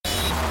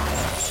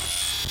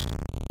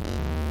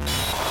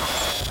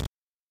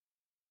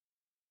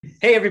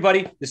Hey,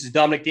 everybody, this is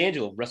Dominic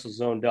D'Angelo of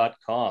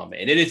WrestleZone.com,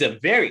 and it is a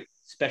very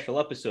special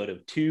episode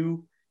of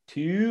two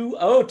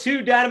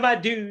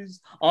Dynamite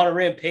Dudes on a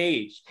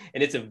Rampage.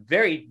 And it's a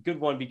very good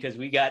one because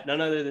we got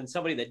none other than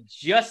somebody that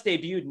just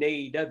debuted in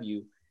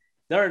AEW,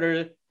 none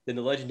other than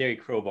the legendary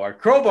Crowbar.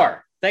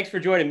 Crowbar, thanks for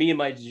joining me and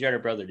my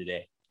degenerate brother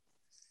today.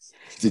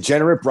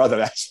 Degenerate brother,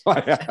 that's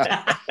fine.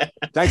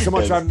 Thanks so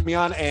much for having me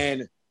on.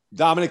 And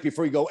Dominic,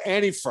 before you go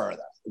any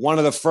further, one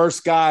of the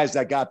first guys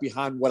that got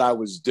behind what I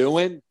was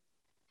doing,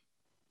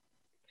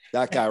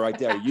 that guy right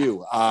there,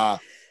 you,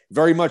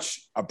 very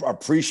much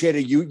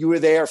appreciated you. You were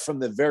there from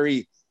the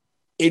very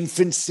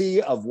infancy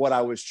of what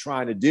I was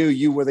trying to do.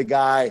 You were the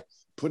guy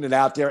putting it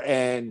out there,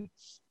 and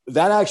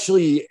that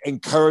actually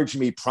encouraged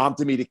me,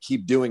 prompted me to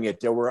keep doing it.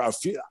 There were a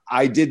few.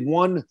 I did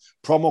one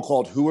promo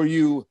called "Who Are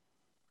You,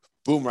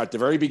 Boomer" at the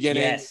very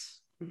beginning. Yes.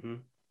 Mm-hmm.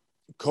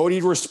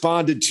 Cody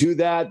responded to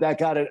that. That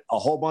got a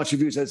whole bunch of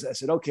views. I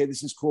said, okay,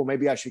 this is cool.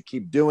 Maybe I should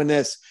keep doing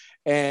this.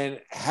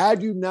 And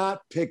had you not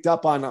picked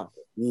up on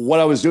what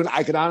I was doing,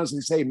 I could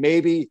honestly say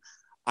maybe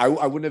I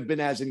wouldn't have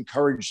been as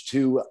encouraged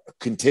to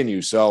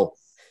continue. So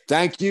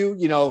thank you.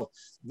 You know,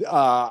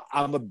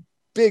 I'm a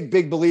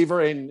big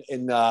believer in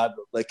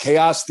the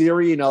chaos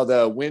theory, you know,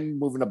 the wind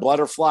moving a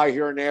butterfly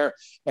here and there.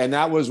 And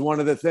that was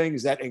one of the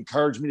things that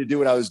encouraged me to do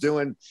what I was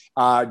doing.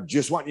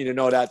 Just want you to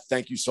know that.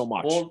 Thank you so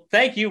much. Well,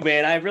 thank you,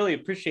 man. I really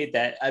appreciate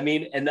that. I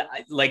mean, and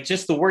like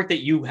just the work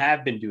that you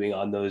have been doing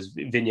on those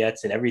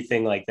vignettes and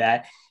everything like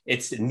that.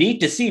 It's neat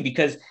to see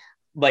because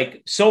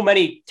like so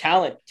many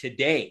talent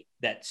today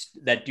that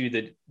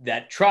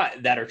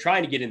are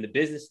trying to get in the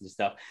business and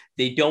stuff,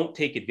 they don't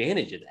take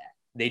advantage of that.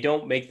 They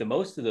don't make the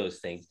most of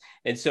those things.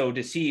 And so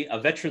to see a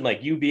veteran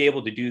like you be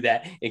able to do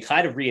that and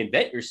kind of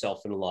reinvent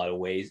yourself in a lot of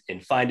ways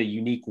and find a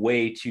unique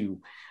way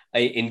to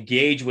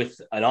engage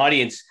with an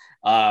audience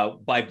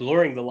by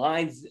blurring the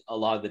lines a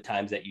lot of the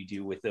times that you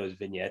do with those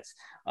vignettes,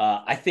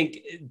 I think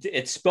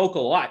it spoke a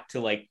lot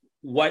to like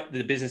what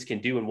the business can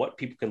do and what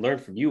people can learn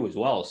from you as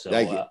well. So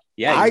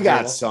yeah, I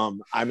got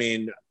some, I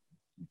mean,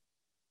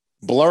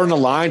 blurring the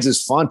lines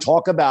is fun.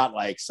 Talk about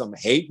like some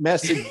hate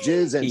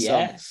messages and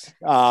yes.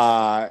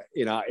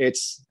 You know,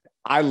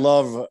 I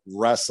love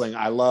wrestling.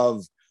 I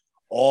love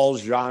all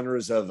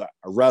genres of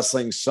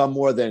wrestling, some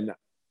more than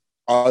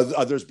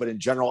others, but in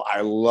general,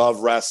 I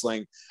love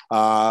wrestling.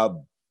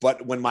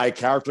 But when my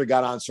character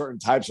got on certain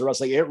types of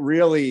wrestling, it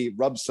really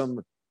rubbed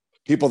some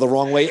people the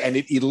wrong way, and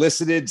it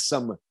elicited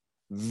some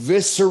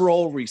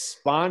visceral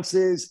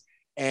responses.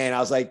 And I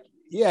was like,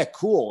 yeah,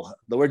 cool.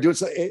 We're doing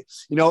so, you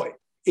know,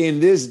 in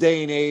this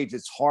day and age,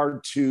 it's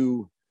hard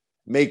to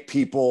make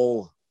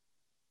people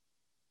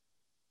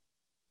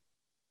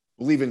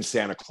believe in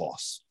Santa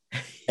Claus.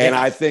 And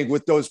I think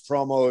with those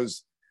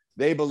promos,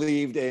 they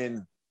believed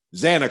in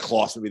Santa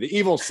Claus, would be the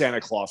evil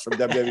Santa Claus from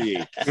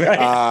WWE.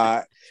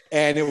 Right.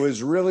 And it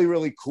was really,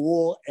 really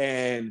cool.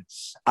 And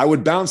I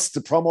would bounce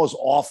the promos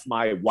off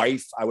my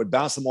wife. I would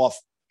bounce them off.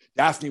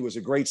 Daphne was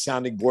a great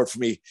sounding board for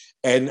me.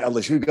 And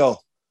she would go,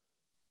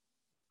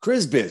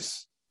 Chris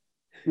Biz,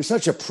 you're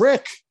such a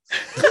prick.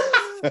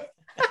 But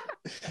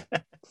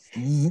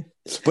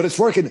it's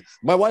working.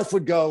 My wife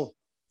would go,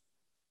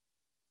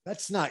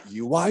 that's not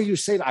you. Why are you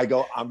saying that? I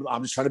go,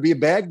 I'm just trying to be a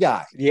bad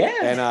guy. Yeah.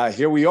 And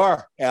here we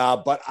are.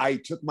 But I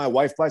took my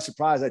wife by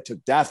surprise. I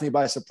took Daphne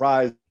by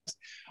surprise.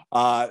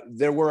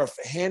 There were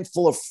a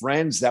handful of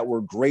friends that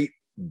were great,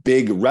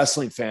 big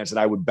wrestling fans that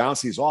I would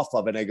bounce these off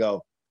of. And I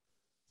go,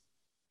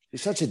 you're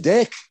such a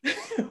dick.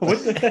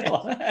 What the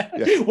hell?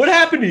 Yeah. What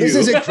happened to you? This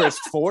isn't Chris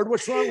Ford.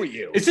 What's wrong with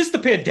you? Is this the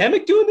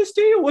pandemic doing this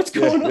to you? What's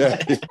going on?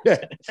 Yeah.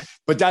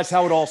 But that's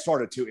how it all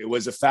started too. It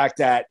was the fact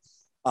that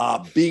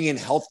being in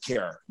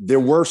healthcare,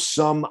 there were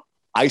some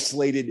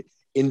isolated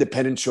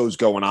independent shows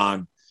going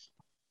on.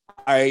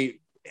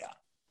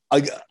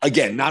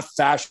 Again, not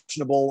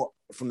fashionable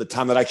from the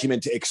time that I came in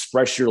to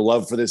express your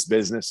love for this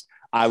business.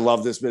 I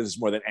love this business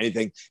more than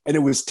anything. And it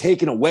was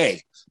taken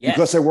away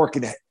because I work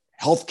in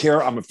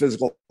healthcare. I'm a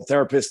physical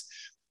therapist.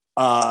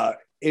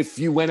 If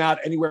you went out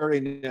anywhere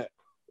in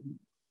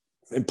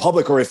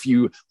public, or if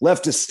you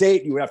left a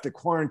state, you would have to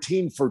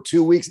quarantine for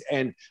 2 weeks,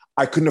 and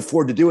I couldn't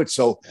afford to do it.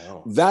 So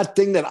that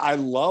thing that I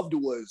loved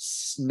was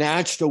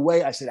snatched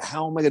away. I said,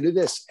 how am I going to do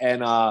this?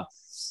 And I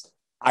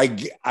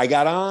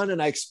got on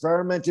and I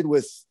experimented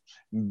with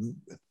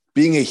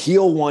being a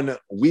heel one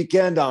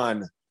weekend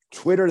on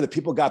Twitter. The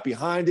people got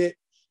behind it,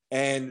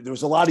 and there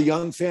was a lot of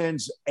young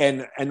fans,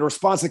 and the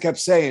response I kept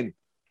saying,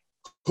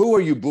 who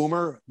are you,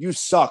 Boomer? You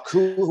suck.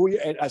 Who are you?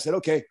 And I said,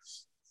 okay,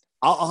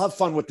 I'll have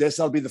fun with this.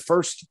 I'll be the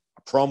first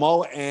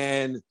promo.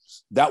 And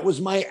that was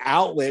my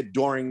outlet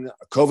during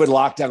COVID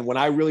lockdown when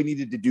I really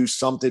needed to do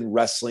something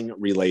wrestling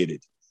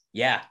related.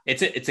 Yeah,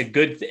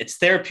 it's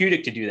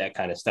therapeutic to do that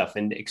kind of stuff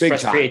and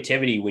express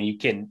creativity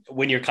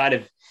when you're kind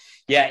of,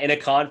 in a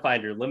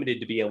confine or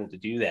limited to be able to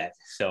do that.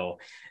 So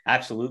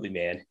absolutely,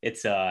 man.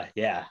 It's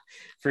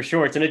for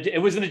sure.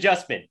 It was an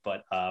adjustment,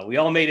 but we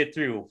all made it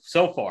through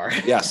so far.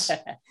 Yes,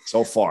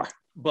 so far.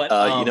 But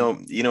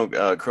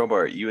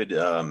Crowbar, you had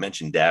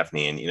mentioned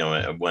Daphne, and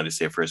I wanted to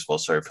say first of all,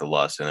 sorry for the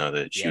loss. I know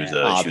that she was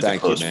a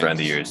close friend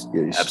of yours.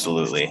 Yes.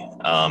 Absolutely.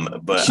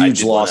 But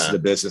huge loss to the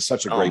business.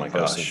 Such a great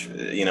person.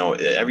 Gosh,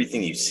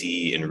 everything you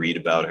see and read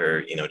about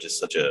her, just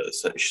such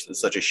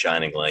a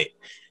shining light.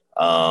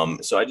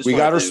 So we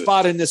got her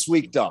spot in this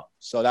week, though,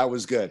 so that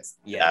was good.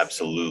 Yeah,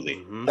 absolutely.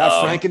 Mm-hmm.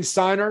 That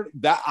Frankensteiner,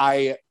 that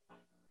I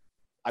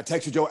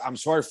texted Joe. I'm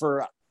sorry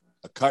for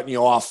cutting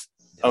you off.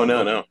 Oh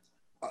no.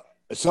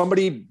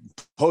 Somebody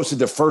posted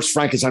the first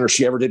Frankensteiner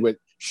she ever did with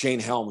Shane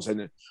Helms,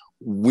 and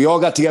we all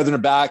got together in the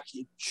back.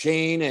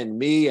 Shane and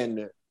me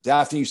and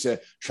Daphne used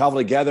to travel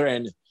together,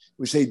 and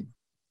we say,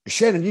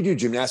 "Shannon, you do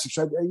gymnastics,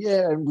 right?"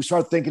 Yeah, and we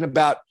started thinking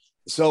about.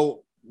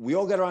 So we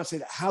all got around and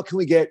said, "How can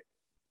we get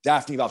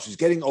Daphne involved? She's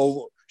getting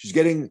over. She's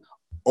getting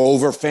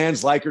over.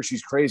 Fans like her.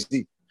 She's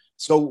crazy."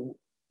 So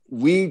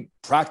we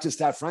practiced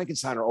that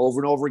Frankensteiner over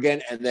and over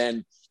again, and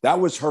then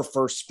that was her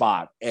first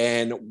spot.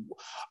 And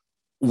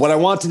what I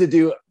wanted to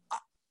do,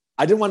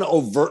 I didn't want to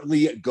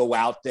overtly go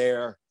out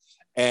there,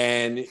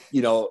 and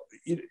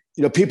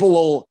people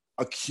will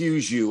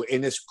accuse you in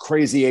this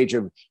crazy age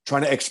of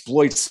trying to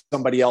exploit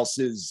somebody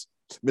else's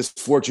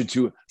misfortune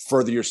to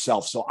further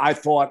yourself. So I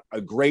thought a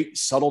great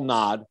subtle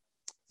nod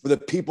for the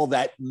people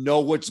that know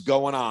what's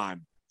going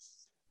on.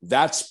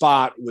 That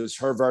spot was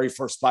her very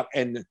first spot,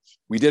 and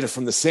we did it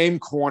from the same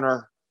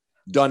corner,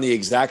 done the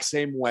exact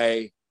same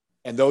way.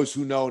 And those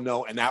who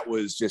know, and that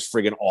was just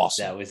friggin'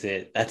 awesome. That was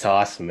it. That's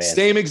awesome, man.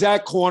 Same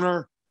exact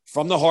corner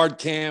from the hard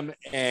cam,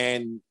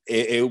 and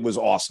it was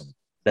awesome.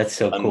 That's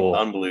so cool.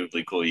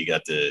 Unbelievably cool. You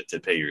got to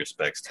pay your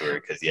respects to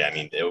her because,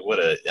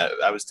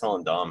 I was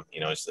telling Dom,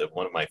 it's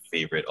one of my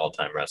favorite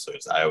all-time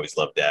wrestlers. I always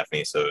loved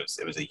Daphne, so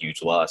it was a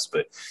huge loss.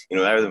 But,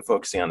 rather than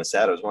focusing on the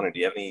sad, I was wondering, do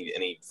you have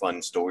any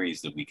fun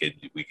stories that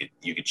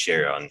you could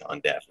share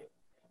on Daphne?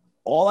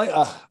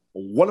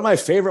 One of my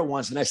favorite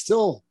ones, and I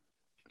still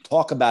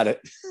talk about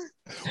it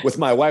with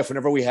my wife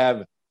whenever we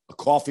have a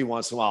coffee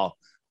once in a while.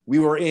 We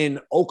were in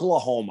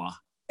Oklahoma,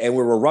 and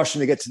we were rushing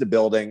to get to the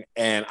building,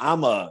 and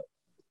I'm a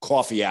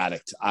coffee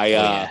addict.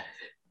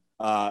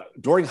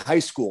 During high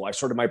school, I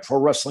started my pro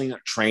wrestling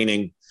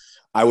training.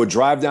 I would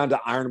drive down to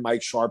Iron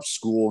Mike Sharp's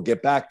school,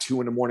 get back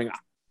 2 a.m.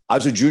 I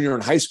was a junior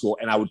in high school,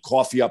 and I would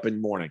coffee up in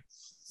the morning.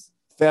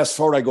 Fast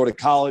forward, I go to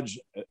college,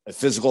 a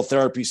physical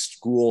therapy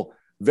school,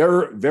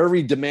 very,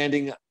 very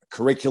demanding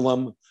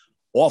curriculum,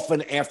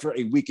 often after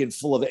a weekend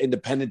full of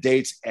independent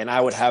dates, and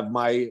I would have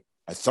my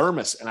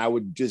thermos, and I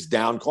would just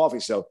down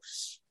coffee. So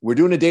we're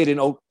doing a date in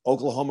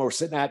Oklahoma. We're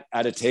sitting at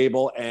a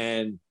table,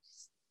 and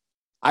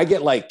I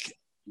get like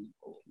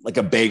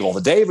a bagel.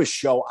 The day of a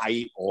show, I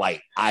eat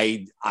light.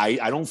 I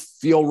don't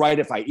feel right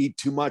if I eat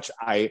too much.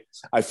 I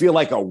feel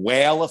like a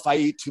whale if I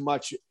eat too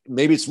much.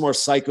 Maybe it's more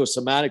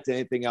psychosomatic than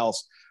anything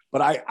else.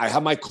 But I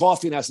have my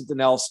coffee and have something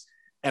else.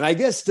 And I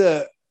guess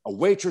a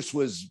waitress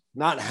was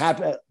not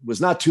happy, was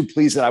not too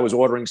pleased that I was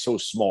ordering so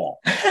small.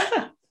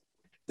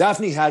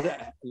 Daphne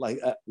had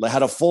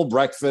a full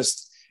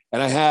breakfast,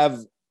 and I have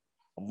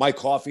my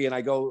coffee, and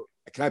I go,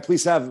 "Can I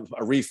please have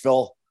a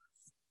refill?"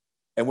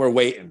 And we're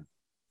waiting,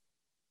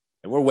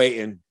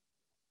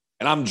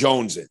 and I'm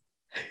jonesing,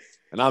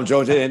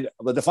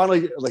 and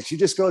finally, she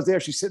just goes there.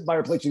 She's sitting by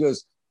her plate. She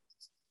goes,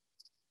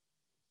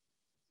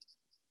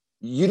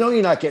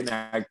 "You're not getting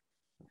that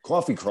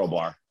coffee,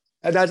 Crowbar."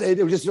 And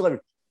it was just like,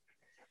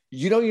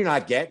 you're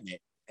not getting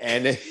it.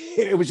 And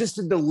it was just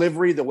the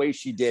delivery, the way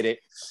she did it.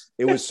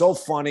 It was so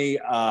funny.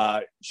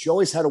 She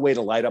always had a way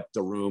to light up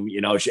the room.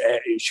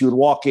 She would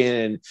walk in,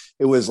 and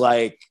it was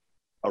like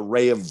a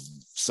ray of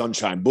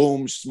sunshine.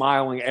 Boom,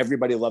 smiling.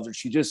 Everybody loved her.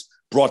 She just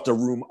brought the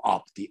room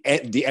up.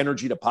 The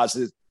energy, the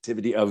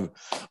positivity of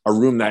a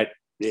room that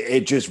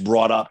it just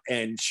brought up.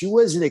 And she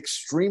was an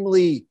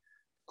extremely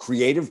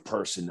creative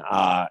person,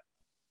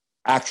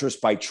 actress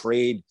by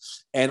trade.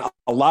 And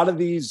a lot of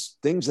these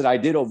things that I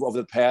did over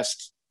the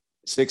past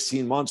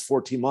 16 months,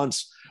 14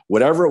 months,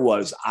 whatever it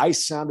was, I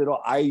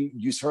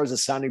used her as a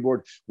sounding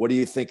board. What do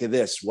you think of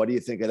this? What do you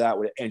think of that?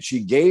 And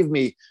she gave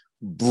me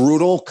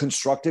brutal,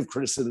 constructive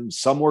criticism.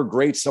 Some were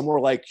great. Some were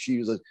like, she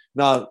was like,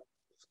 "No,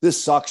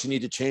 this sucks. You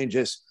need to change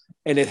this."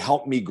 And it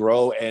helped me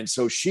grow. And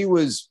so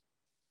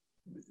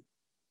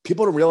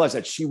people don't realize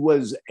that she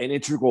was an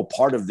integral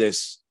part of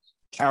this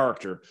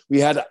character. We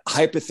had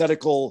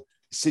hypothetical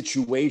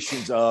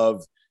situations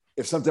of,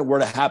 if something were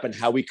to happen,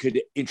 how we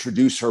could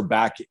introduce her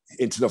back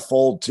into the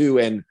fold too.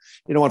 And,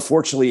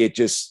 unfortunately it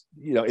just,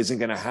 isn't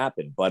going to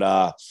happen.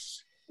 But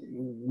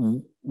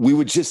we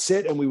would just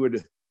sit and we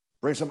would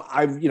bring some,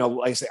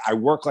 like I say, I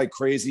work like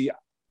crazy.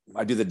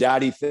 I do the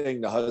daddy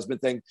thing, the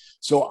husband thing.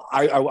 So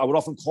I would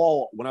often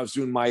call when I was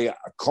doing my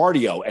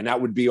cardio, and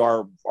that would be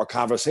our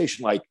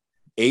conversation, like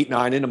 8,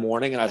 9 in the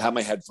morning. And I'd have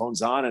my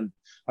headphones on, and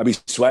I'd be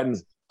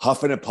sweating,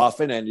 huffing and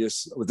puffing, and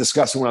just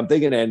discussing what I'm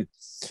thinking.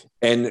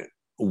 And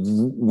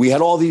we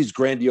had all these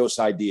grandiose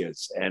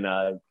ideas,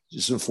 and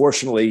just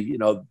unfortunately,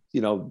 they're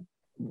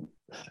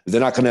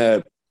not going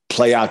to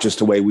play out just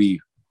the way we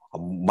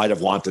might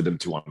have wanted them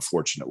to,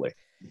 unfortunately.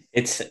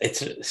 It's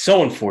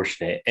so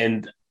unfortunate.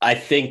 And I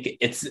think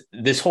it's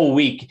this whole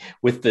week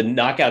with the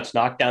knockouts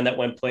knockdown that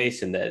went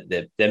place and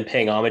them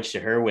paying homage to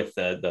her with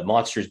the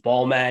Monsters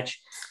Ball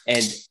match.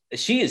 And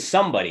she is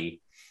somebody,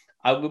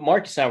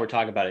 Marcus and I were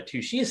talking about it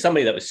too. She is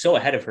somebody that was so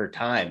ahead of her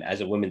time as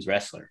a women's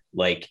wrestler.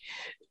 Like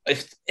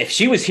if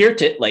she was here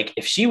to, like,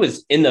 if she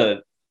was in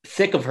the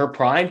thick of her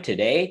prime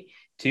today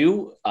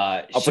too,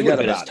 she would have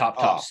been a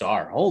top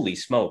star. Holy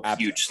smoke.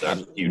 Huge star.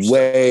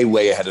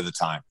 Way ahead of the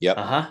time. Yep.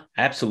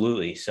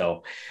 Absolutely.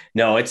 So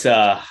no, it's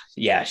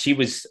she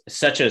was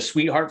such a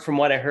sweetheart from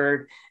what I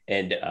heard.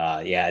 And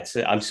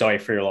I'm sorry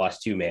for your loss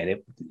too,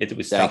 man. It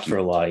was tough for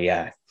a lot.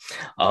 Yeah.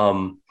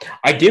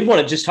 I did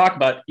want to just talk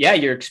about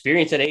your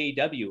experience at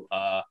AEW,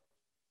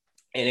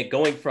 and it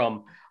going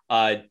from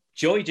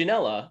Joey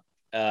Janela,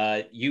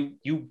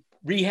 you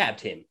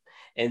rehabbed him.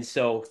 And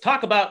so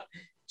talk about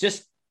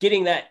just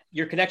getting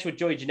your connection with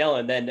Joey Janela,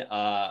 and then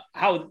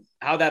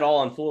how that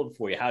all unfolded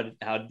for you. How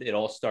did it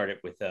all started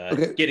with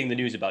getting the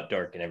news about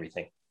Dark and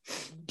everything?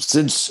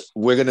 Since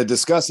we're going to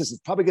discuss this,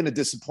 it's probably going to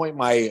disappoint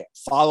my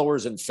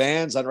followers and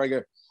fans on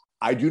regular.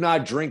 I do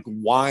not drink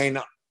wine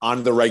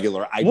on the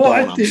regular.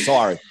 Don't. I'm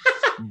sorry.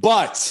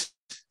 But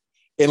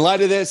in light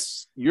of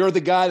this, you're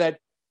the guy that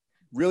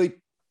really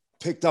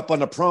picked up on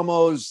the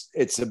promos.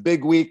 It's a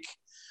big week.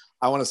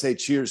 I want to say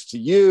cheers to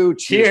you.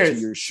 Cheers to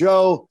your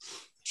show.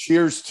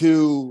 Cheers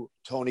to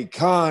Tony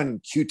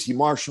Khan, QT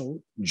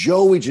Marshall,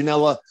 Joey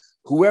Janela,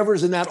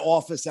 whoever's in that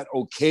office that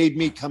okayed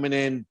me coming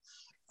in.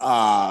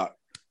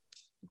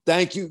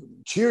 Thank you.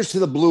 Cheers to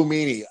the Blue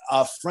Meanie,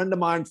 a friend of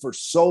mine for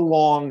so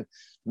long,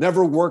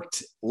 never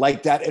worked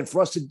like that. And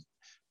for us to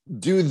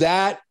do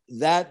that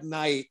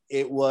night,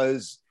 it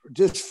was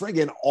just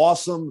friggin'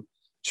 awesome.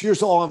 Cheers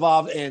to all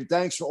involved. And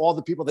thanks for all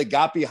the people that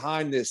got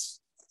behind this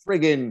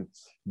friggin'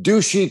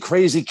 douchey,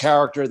 crazy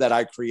character that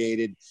I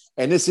created.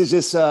 And this is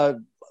just a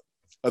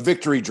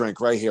victory drink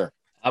right here.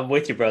 I'm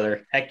with you,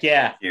 brother. Heck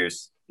yeah.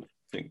 Cheers.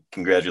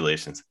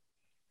 Congratulations.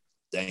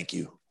 Thank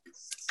you.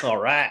 All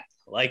right.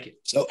 I like it.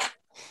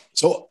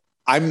 So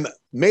I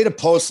made a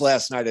post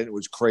last night and it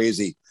was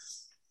crazy.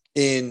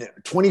 In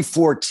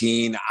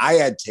 2014, I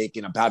had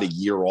taken about a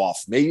year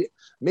off,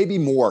 maybe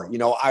more. You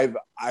know,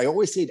 I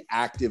always stayed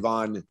active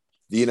on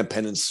the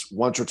independents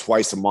once or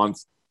twice a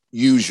month,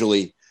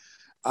 usually.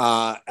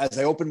 As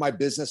I opened my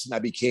business and I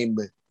became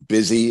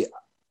busy,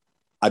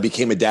 I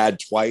became a dad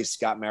twice,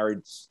 got married.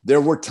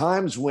 There were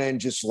times when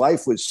just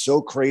life was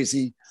so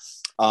crazy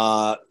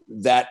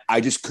that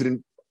I just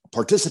couldn't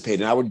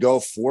participate. And I would go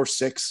 4,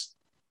 6,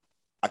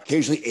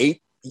 occasionally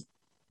 8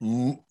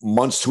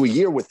 months to a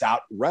year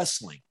without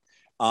wrestling.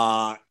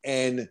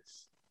 And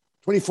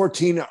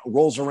 2014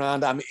 rolls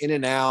around. I'm in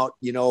and out.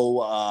 You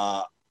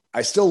know,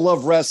 I still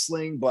love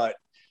wrestling, but,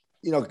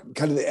 you know,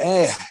 kind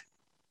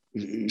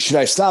of should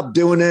I stop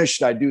doing this?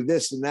 Should I do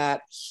this and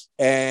that?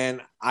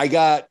 And I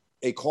got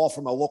a call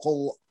from a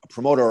local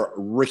promoter,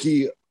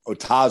 Ricky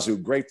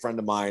Otazu, great friend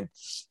of mine.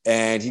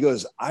 And he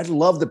goes, I'd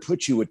love to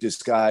put you with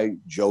this guy,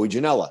 Joey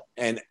Janela.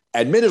 And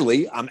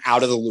admittedly, I'm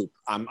out of the loop.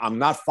 I'm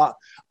not,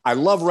 I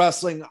love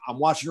wrestling. I'm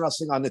watching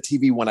wrestling on the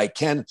TV when I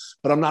can,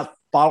 but I'm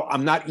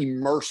not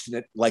immersed in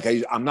it. Like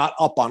I'm not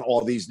up on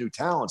all these new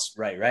talents.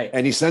 Right.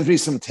 And he sends me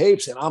some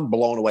tapes and I'm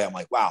blown away. I'm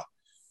like, wow,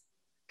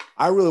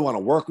 I really want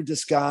to work with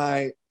this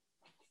guy.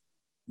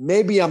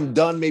 Maybe I'm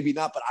done, maybe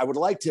not, but I would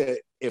like to,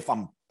 if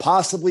I'm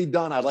possibly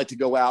done, I'd like to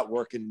go out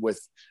working with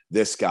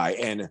this guy.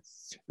 And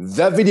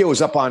that video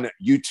is up on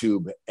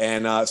YouTube.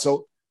 And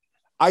so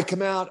I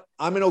come out,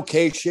 I'm in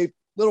okay shape,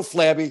 little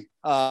flabby,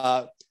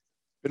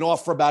 been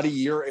off for about a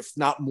year, if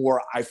not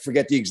more. I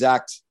forget the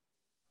exact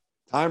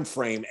time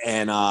frame.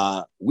 And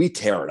we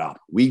tear it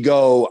up. We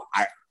go,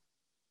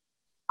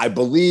 I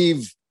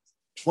believe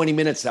 20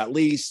 minutes at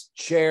least,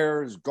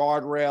 chairs,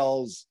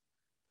 guardrails,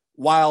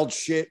 wild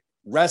shit,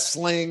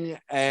 wrestling.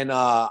 And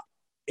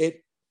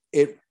it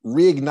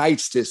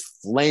reignites this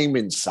flame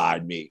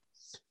inside me.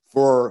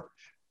 I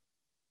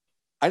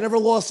never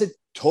lost it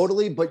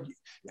totally, but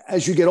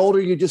as you get older,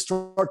 you just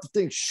start to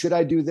think, should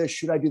I do this?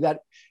 Should I do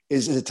that?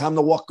 Is it time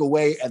to walk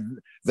away? And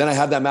then I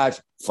have that match.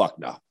 Fuck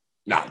no.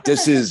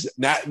 This is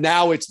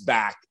now it's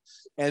back.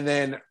 And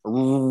then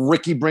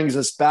Ricky brings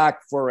us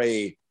back for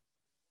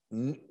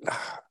I'm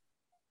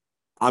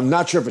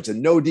not sure if it's a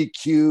no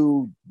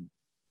DQ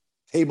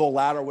table,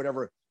 ladder,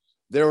 whatever.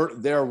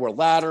 There were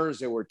ladders,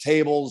 there were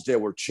tables, there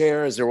were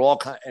chairs, there were all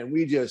kinds, and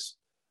we just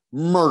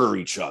murder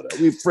each other.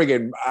 We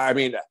friggin', I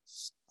mean,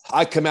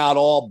 I come out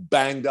all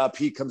banged up,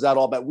 he comes out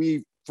all bad.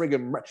 We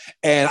friggin',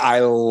 and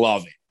I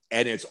love it,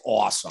 and it's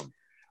awesome.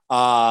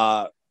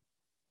 And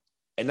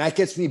that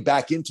gets me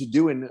back into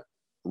doing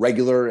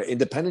regular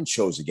independent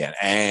shows again.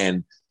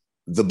 And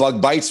the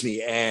bug bites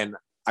me, and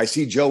I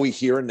see Joey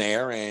here and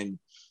there, and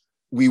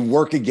we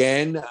work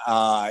again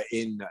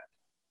in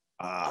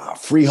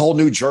Freehold,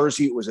 New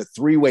Jersey. It was a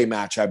 3-way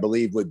match, I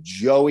believe, with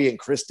Joey and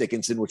Chris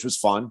Dickinson, which was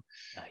fun.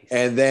 Nice.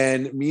 And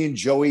then me and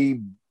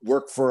Joey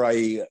work for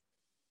a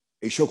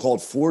show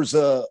called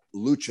Forza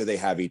Lucha they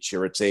have each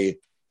year. It's a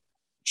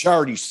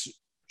charity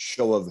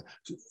show of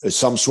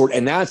some sort.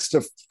 And that's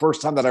the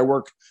first time that I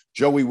work,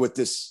 Joey, with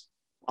this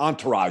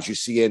entourage you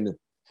see in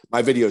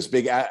my videos,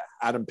 Big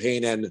Adam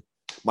Payne and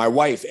my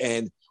wife,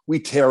 and we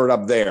tear it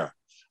up there.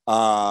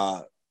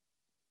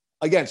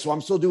 Again, so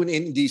I'm still doing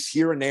indies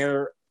here and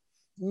there,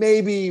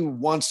 maybe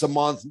once a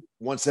month,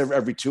 once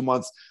every 2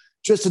 months,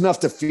 just enough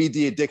to feed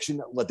the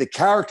addiction. The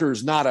character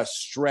is not a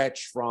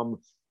stretch from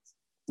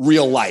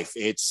real life.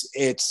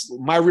 It's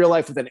my real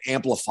life with an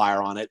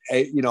amplifier on it.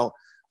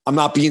 I'm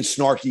not being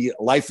snarky.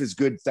 Life is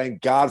good.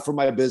 Thank God for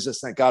my business.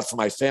 Thank God for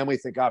my family.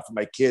 Thank God for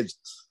my kids.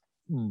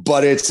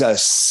 But it's a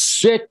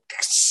sick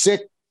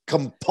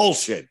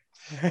compulsion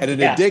and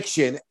an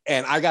addiction.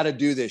 And I got to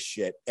do this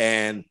shit.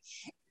 And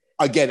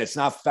again, it's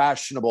not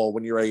fashionable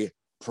when you're a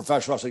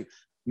professional wrestler.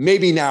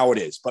 Maybe now it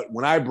is, but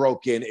when I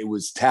broke in, it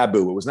was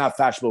taboo. It was not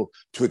fashionable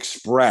to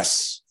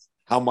express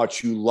how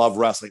much you love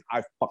wrestling.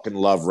 I fucking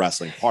love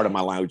wrestling. Part of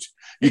my language.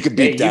 You can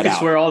beep that out. You can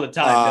swear all the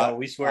time. No,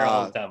 we swear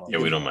all the time. Yeah,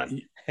 we don't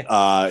mind.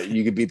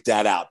 You can beep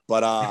that out.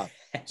 But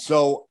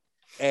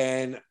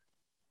and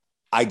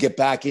I get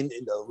back in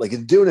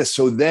doing this.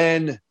 So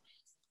then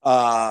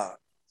I'm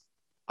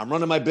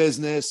running my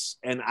business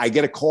and I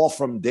get a call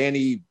from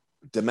Danny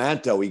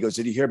Demanto. He goes,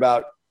 "Did you hear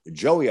about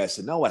Joey?" I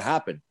said, "No, what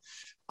happened?"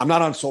 I'm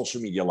not on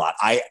social media a lot.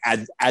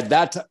 At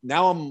that time,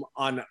 now I'm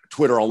on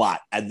Twitter a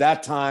lot. At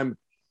that time,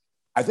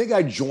 I think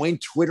I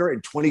joined Twitter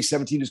in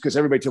 2017 just because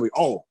everybody told me,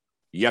 "Oh,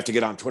 you have to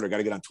get on Twitter. Got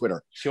to get on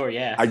Twitter." Sure,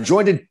 yeah. I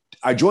joined in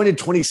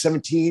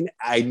 2017.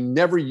 I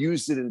never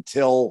used it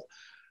until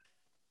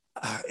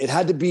it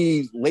had to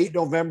be late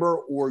November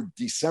or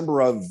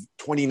December of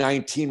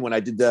 2019 when I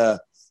did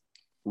the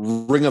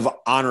Ring of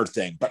Honor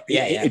thing. But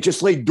it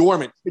just lay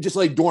dormant. It just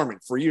lay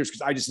dormant for years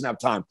because I just didn't have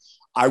time.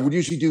 I would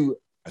usually do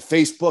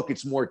Facebook.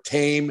 It's more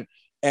tame,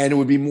 and it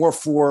would be more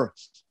for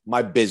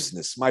my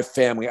business, my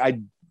family.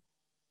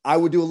 I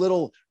would do a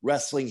little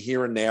wrestling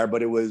here and there,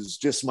 but it was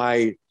just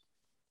my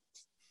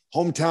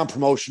hometown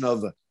promotion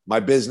of my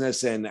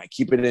business and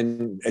keeping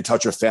in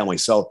touch with family.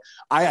 So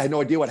I had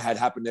no idea what had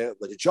happened to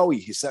Joey.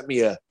 He sent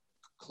me a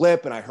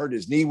clip and I heard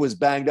his knee was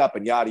banged up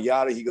and yada,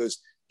 yada. He goes,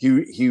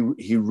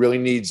 he really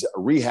needs a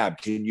rehab.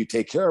 Can you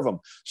take care of him?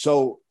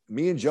 So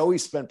me and Joey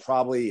spent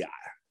probably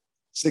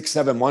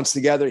 6-7 months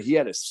together. He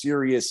had a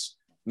serious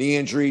knee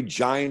injury,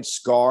 giant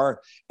scar,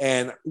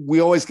 and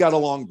we always got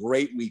along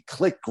great. We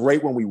clicked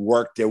great when we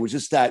worked. There was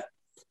just that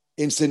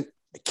instant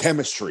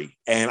chemistry,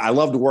 and I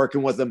loved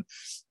working with him.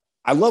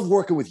 I love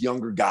working with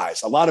younger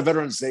guys. A lot of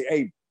veterans say,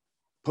 "Hey,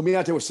 put me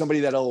out there with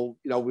somebody that'll,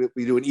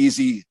 we do an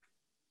easy,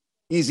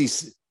 a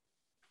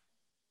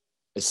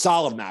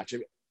solid match."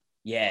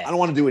 Yeah, I don't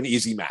want to do an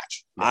easy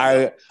match.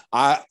 Yeah.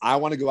 I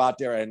want to go out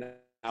there and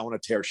I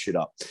want to tear shit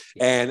up.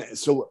 Yeah. And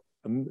so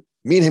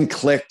me and him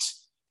clicked.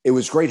 It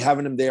was great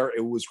having him there.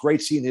 It was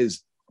great seeing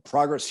his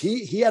progress.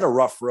 He had a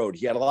rough road.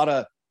 He had a lot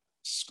of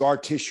scar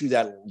tissue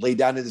that laid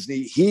down in his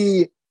knee.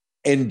 He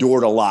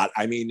endured a lot.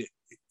 I mean,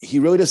 he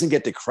really doesn't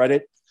get the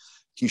credit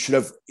he should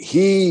have.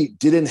 He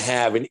didn't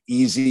have an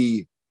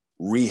easy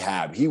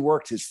rehab. He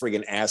worked his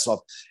friggin' ass off.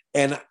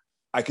 And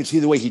I could see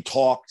the way he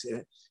talked.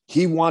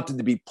 He wanted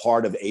to be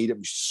part of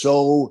AEW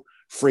so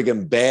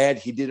friggin' bad.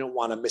 He didn't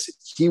want to miss it.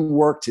 He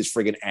worked his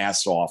friggin'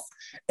 ass off.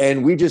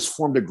 And we just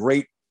formed a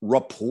great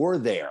rapport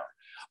there.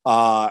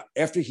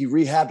 After he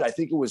rehabbed, I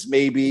think it was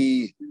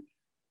maybe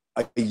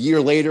a year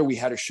later, we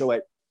had a show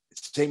at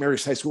St.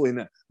 Mary's High School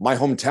in my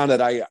hometown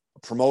that I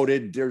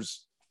promoted.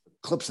 There's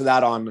clips of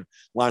that online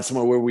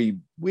somewhere where we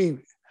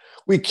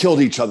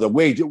killed each other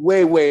way too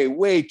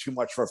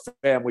much for a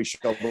family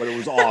show, but it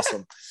was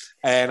awesome.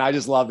 And I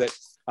just loved it.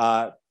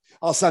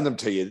 I'll send them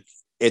to you.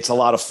 It's a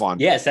lot of fun.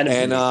 Yeah, send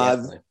them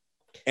to me.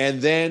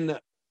 And then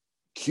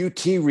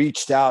QT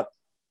reached out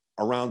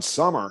around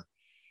summer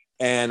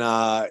and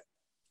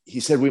he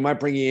said, "We might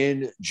bring you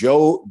in.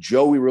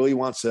 Joey really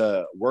wants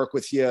to work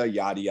with you,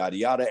 yada, yada,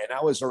 yada." And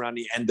that was around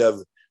the end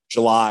of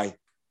July.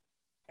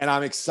 And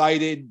I'm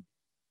excited.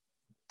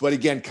 But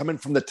again, coming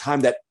from the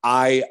time that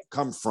I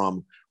come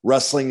from,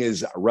 wrestling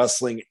is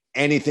wrestling.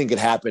 Anything could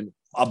happen.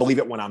 I'll believe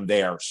it when I'm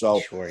there. So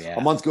sure, yeah.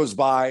 A month goes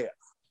by.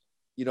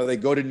 They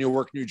go to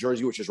Newark, New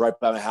Jersey, which is right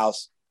by my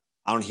house.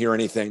 I don't hear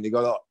anything. They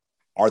go to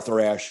Arthur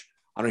Ashe.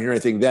 I don't hear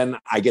anything. Then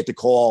I get the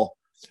call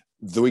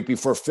the week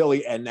before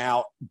Philly. And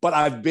now, but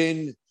I've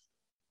been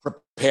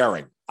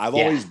preparing. I've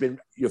always been,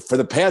 for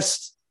the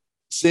past,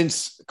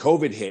 since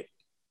COVID hit,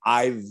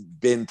 I've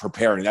been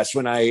preparing. That's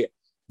when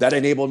that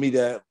enabled me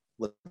to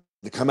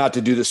come out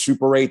to do the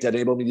Super 8. That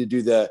enabled me to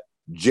do the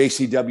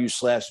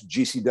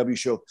JCW/GCW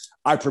show.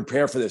 I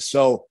prepare for this.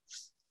 So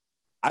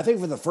I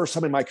think for the first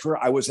time in my career,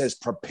 I was as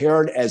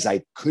prepared as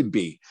I could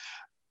be.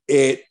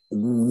 It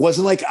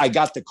wasn't like I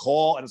got the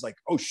call and it's like,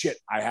 "Oh shit,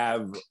 I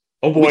have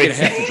a week and a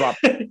half to drop,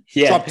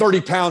 drop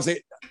 30 pounds.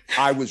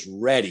 I was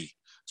ready.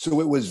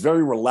 So it was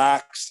very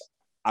relaxed.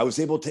 I was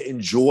able to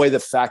enjoy the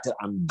fact that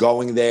I'm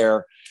going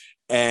there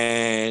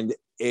and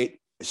it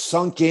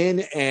sunk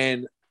in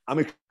and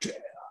I'm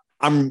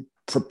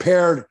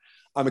prepared.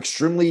 I'm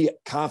extremely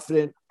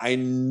confident. I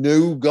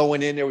knew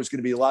going in there was going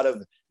to be a lot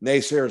of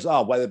naysayers,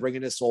 oh, why are they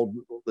bringing this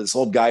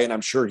old guy in?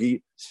 I'm sure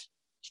he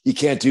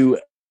can't do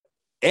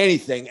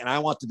anything. And I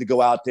wanted to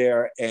go out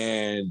there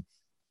and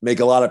make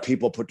a lot of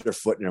people put their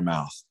foot in their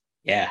mouth.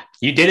 Yeah,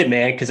 you did it,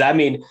 man. Because I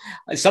mean,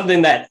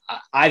 something that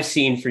I've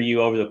seen for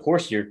you over the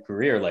course of your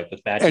career, like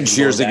with matches. And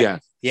cheers again.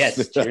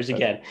 Yes, cheers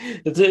again.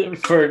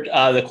 For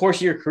the course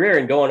of your career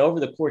and going over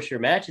the course of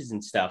your matches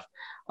and stuff,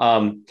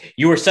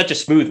 you were such a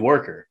smooth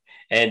worker.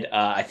 And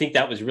I think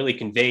that was really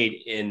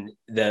conveyed in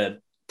the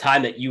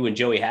time that you and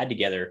Joey had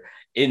together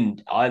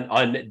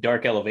on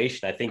Dark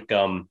Elevation. I think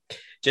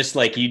just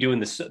like you doing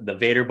the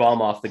Vader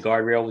bomb off the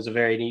guardrail was a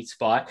very neat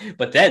spot.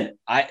 But then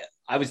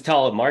I was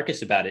telling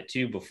Marcus about it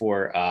too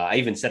before I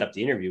even set up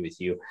the interview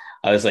with you.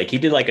 I was like, he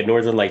did like a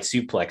Northern Light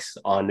suplex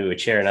onto a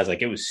chair, and I was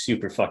like, it was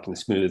super fucking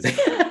smooth.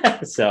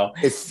 So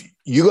if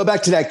you go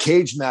back to that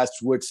cage match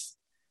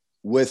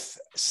with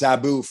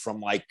Sabu from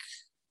like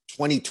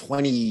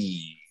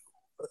 2020,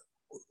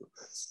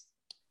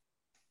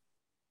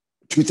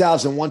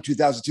 2001,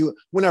 2002,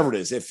 whenever it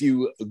is, if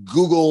you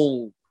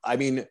Google,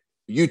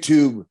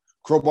 YouTube,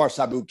 Crowbar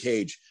Sabu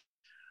cage,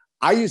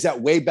 I used that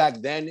way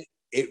back then.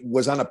 It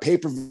was on a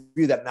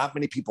pay-per-view that not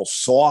many people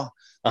saw.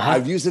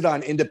 I've used it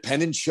on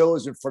independent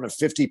shows in front of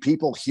 50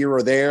 people here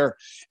or there.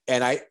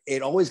 And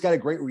it always got a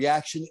great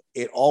reaction.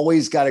 It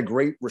always got a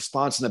great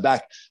response in the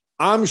back.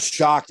 I'm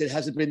shocked it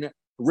hasn't been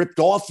ripped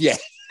off yet.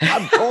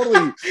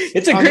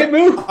 It's a great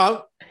move.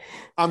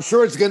 I'm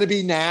sure it's going to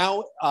be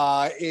now.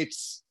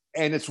 It's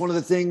one of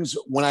the things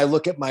when I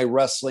look at my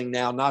wrestling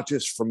now, not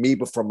just for me,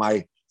 but for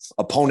my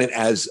opponent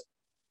as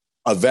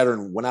a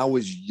veteran. When I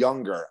was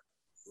younger,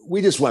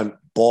 we just went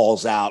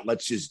balls out.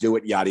 Let's just do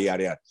it. Yada,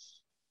 yada, yada.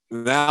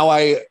 Now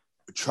I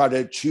try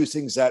to choose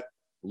things that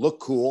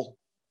look cool,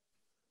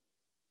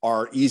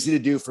 are easy to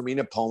do for me and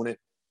opponent,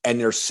 and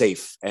they're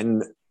safe.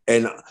 And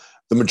the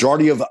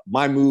majority of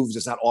my moves,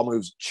 it's not all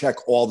moves, check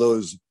all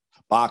those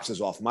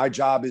boxes off. My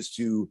job is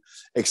to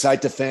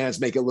excite the fans,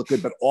 make it look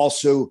good, but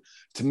also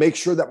to make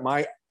sure that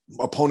my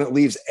opponent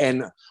leaves.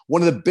 And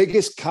one of the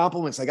biggest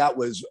compliments I got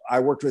was I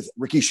worked with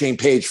Ricky Shane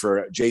Page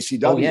for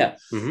JCW. Oh, yeah.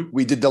 Mm-hmm.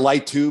 We did the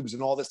light tubes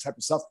and all this type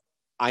of stuff.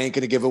 I ain't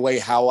going to give away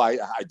how I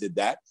did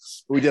that.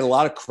 But we did a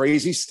lot of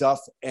crazy stuff.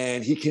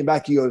 And he came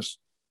back, he goes,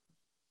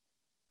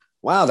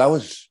 wow, that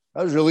was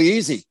really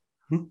easy.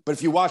 Mm-hmm. But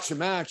if you watch the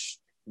match,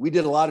 we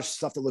did a lot of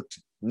stuff that looked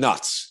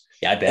nuts.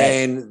 Yeah, I bet.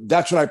 And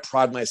that's what I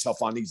pride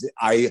myself on.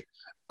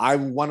 I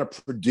want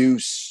to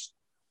produce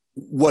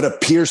what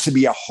appears to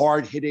be a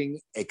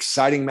hard-hitting,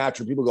 exciting match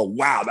where people go,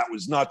 wow, that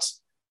was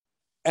nuts.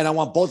 And I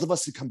want both of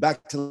us to come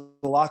back to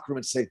the locker room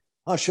and say,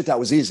 oh, shit, that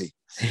was easy.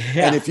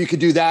 Yeah. And if you could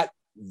do that,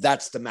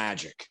 that's the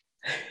magic.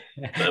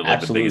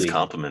 Like the biggest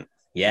compliment.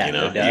 Yeah,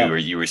 no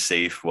you were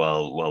safe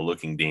while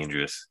looking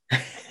dangerous.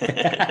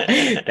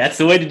 That's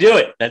the way to do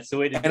it.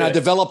 And I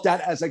developed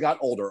that as I got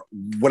older.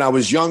 When I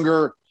was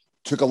younger,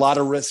 took a lot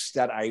of risks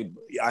that I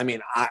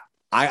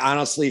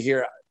honestly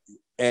here,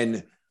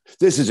 and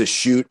this is a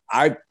shoot.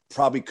 I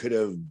probably could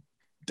have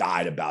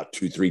died about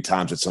 2-3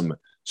 times at some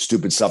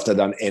stupid stuff that I've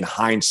done in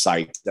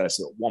hindsight that I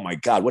said, oh my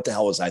God, what the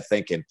hell was I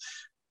thinking?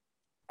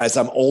 As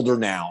I'm older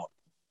now,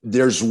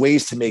 there's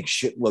ways to make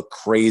shit look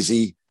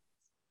crazy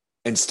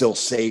and still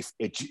safe.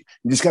 You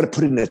just got to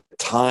put in the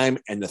time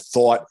and the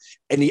thought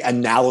and the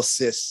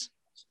analysis.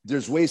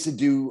 There's ways to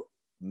do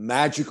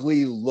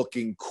magically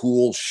looking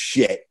cool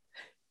shit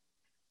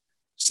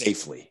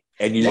safely.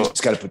 And you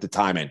just got to put the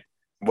time in.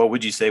 What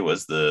would you say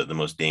was the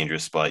most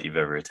dangerous spot you've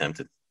ever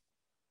attempted?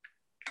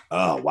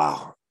 Oh,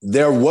 wow.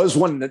 There was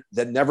one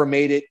that never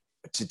made it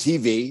to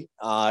TV.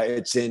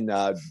 It's in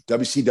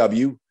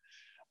WCW.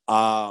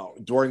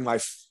 During my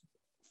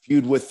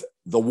feud with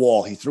The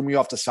Wall, he threw me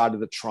off the side of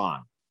the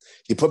Tron.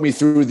 He put me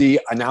through the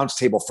announce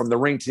table, from the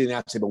ring to the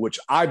announce table, which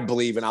I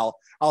believe, and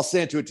I'll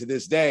stand to it to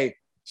this day,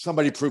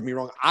 somebody proved me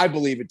wrong. I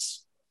believe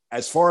it's,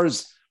 as far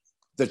as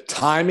the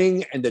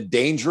timing and the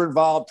danger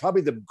involved,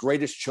 probably the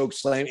greatest choke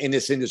slam in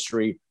this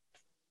industry.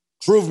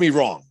 Prove me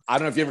wrong. I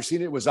don't know if you've ever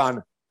seen it. It was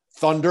on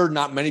Thunder.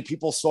 Not many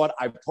people saw it.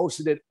 I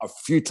posted it a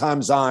few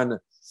times on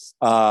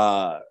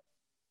my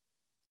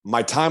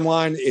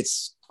timeline.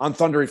 It's on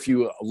Thunder if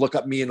you look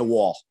up Me in the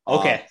Wall.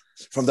 Okay.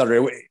 From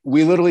Thunder.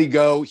 We literally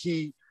go,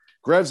 he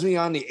grabs me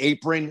on the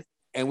apron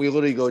and we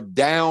literally go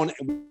down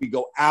and we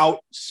go out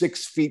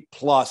 6 feet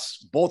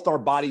plus, both our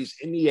bodies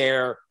in the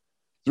air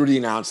through the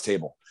announce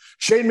table.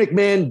 Shane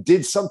McMahon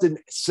did something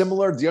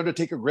similar. The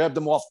Undertaker grabbed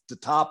him off the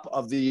top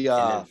of the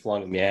and then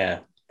flung him, yeah.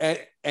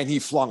 And he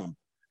flung him.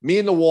 Me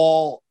and the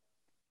Wall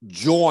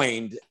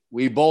joined.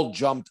 We both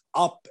jumped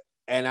up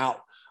and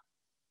out.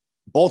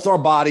 Both our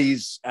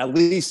bodies at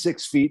least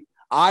 6 feet.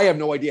 I have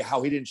no idea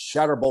how he didn't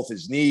shatter both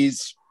his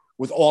knees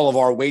with all of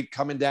our weight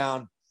coming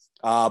down.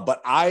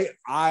 But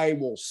I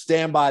will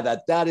stand by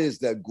that. That is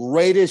the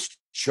greatest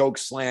choke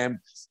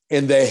slam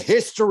in the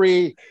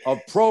history of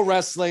pro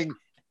wrestling.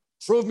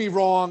 Prove me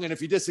wrong, and if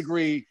you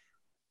disagree,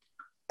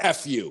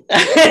 F you.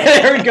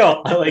 There we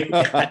go. I like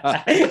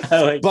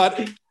that.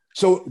 But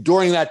so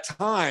during that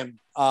time,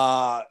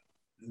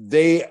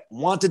 they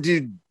wanted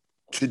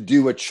to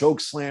do a choke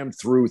slam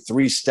through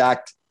 3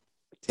 stacked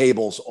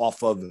tables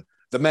off of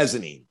the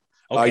mezzanine,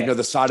 Okay.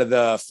 the side of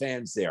the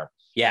fans there.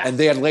 Yeah. And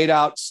they had laid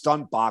out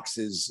stunt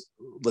boxes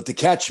to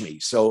catch me.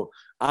 So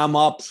I'm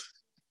up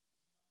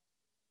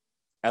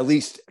at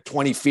least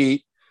 20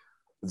 feet.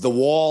 The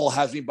wall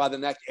has me by the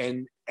neck,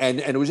 and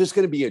it was just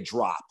going to be a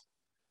drop.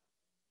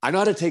 I know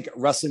how to take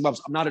wrestling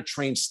bumps. I'm not a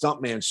trained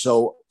stuntman.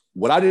 So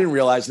what I didn't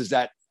realize is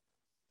that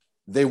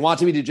they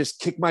wanted me to just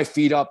kick my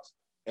feet up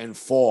and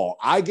fall.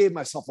 I gave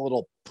myself a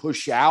little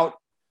push out.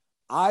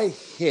 I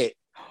hit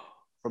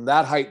from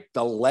that height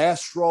the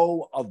last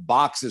row of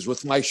boxes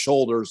with my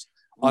shoulders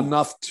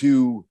enough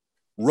to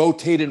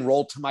rotate and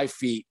roll to my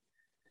feet.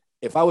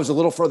 If I was a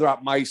little further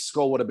out, my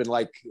skull would have been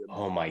like,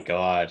 oh my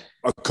God,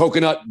 a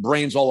coconut,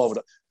 brains all over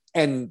it.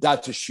 And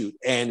that's a shoot.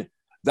 And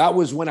that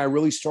was when I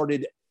really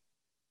started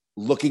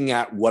looking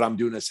at what I'm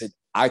doing. I said,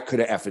 I could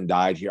have effing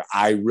died here.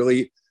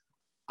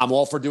 I'm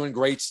all for doing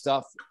great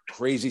stuff,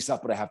 crazy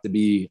stuff, but I have to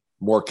be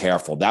more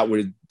careful. That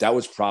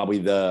was probably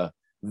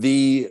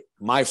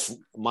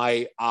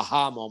my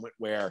aha moment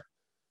where,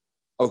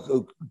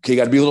 okay, you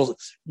got to be a little,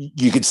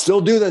 you can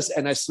still do this.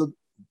 And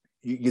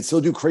you can still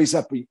do crazy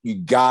stuff, but you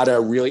got to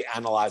really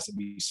analyze and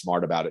be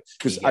smart about it.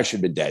 Because I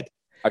should have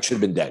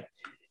been dead.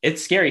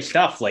 It's scary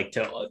stuff. Like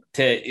to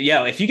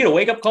if you get a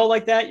wake up call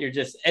like that,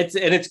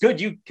 it's good.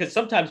 Because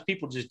sometimes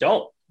people just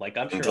don't. Like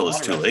I'm sure until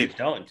it's too late.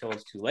 Until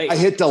it's too late. I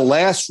hit the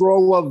last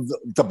row of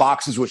the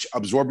boxes, which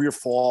absorb your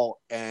fall,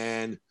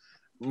 and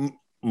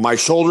my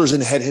shoulders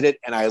and head hit it,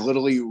 and I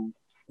literally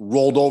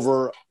rolled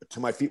over to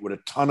my feet with a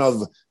ton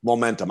of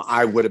momentum.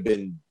 I would have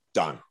been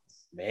done.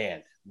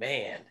 Man.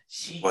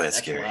 Jeez, boy, that's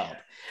scary. Wild.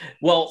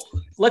 Well,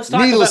 let's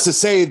talk. Needless to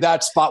say,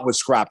 that spot was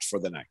scrapped for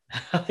the night.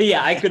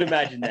 Yeah, I could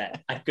imagine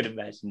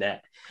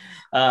that.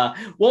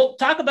 Well,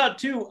 talk about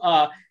too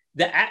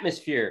the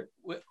atmosphere.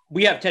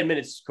 We have 10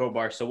 minutes,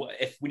 Crowbar, so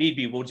if we need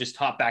be, we'll just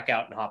hop back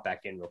out and hop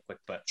back in real quick.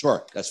 But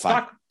sure, that's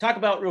fine. Talk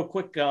about real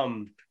quick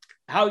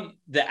how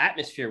the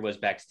atmosphere was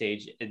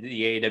backstage in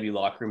the AEW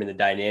locker room and the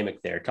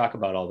dynamic there. Talk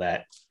about all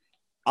that.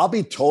 I'll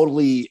be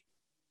totally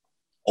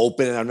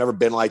open, and I've never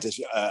been like this.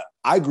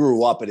 I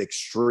grew up an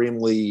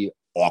extremely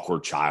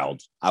awkward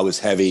child. I was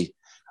heavy.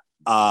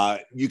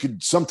 You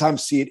could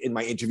sometimes see it in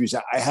my interviews.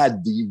 I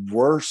had the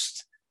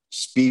worst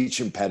speech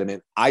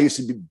impediment. I used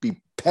to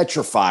be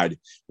petrified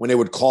when they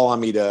would call on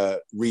me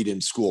to read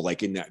in school,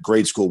 like in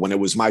grade school, when it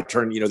was my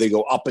turn. They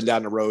go up and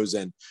down the rows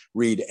and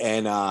read.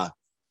 And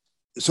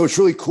so it's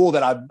really cool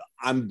that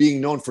I'm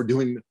being known for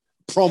doing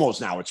promos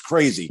now. It's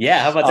crazy.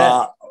 Yeah, how about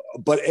that?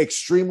 But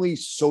extremely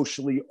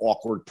socially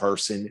awkward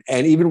person.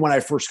 And even when I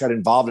first got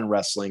involved in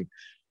wrestling,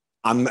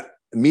 I'm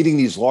meeting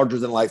these larger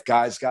than life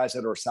guys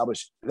that are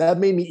established. That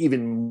made me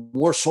even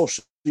more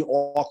socially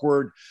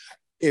awkward.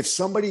 If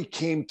somebody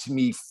came to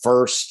me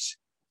first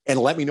and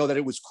let me know that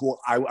it was cool,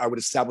 I would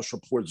establish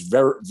rapport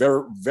very,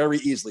 very, very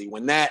easily.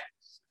 When that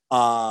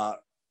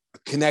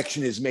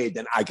connection is made,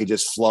 then I could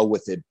just flow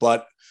with it.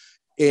 But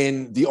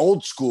in the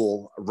old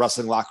school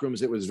wrestling locker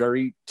rooms, it was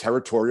very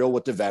territorial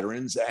with the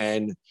veterans,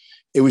 and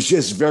it was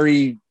just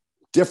very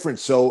different.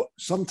 So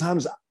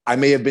sometimes I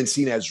may have been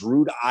seen as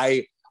rude.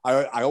 I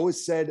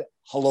always said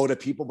hello to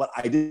people, but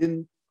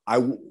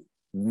I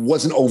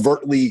wasn't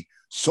overtly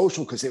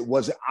social, because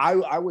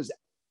I was,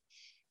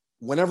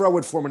 whenever I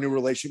would form a new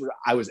relationship,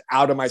 I was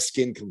out of my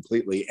skin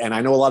completely. And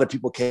I know a lot of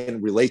people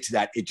can relate to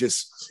that.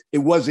 It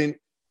wasn't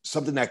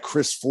something that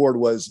Chris Ford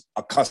was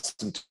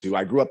accustomed to.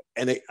 I grew up,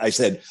 and I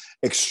said,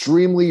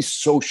 extremely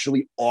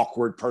socially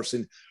awkward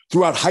person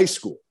throughout high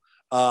school.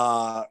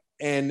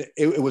 And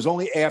it was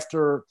only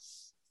after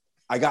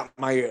I got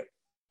my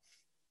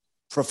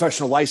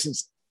professional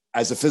license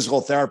as a physical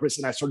therapist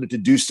and I started to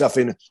do stuff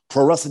in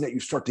pro wrestling that you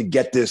start to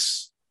get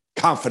this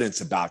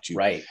confidence about you.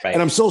 Right.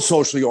 And I'm still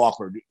socially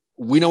awkward.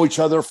 We know each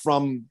other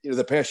from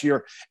the past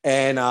year,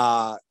 and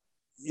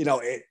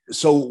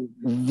so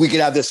we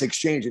could have this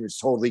exchange, and it's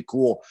totally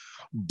cool.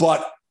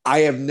 But I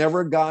have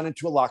never gone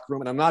into a locker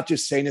room, and I'm not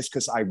just saying this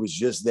because I was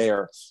just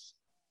there.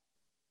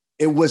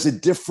 It was a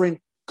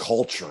different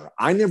culture.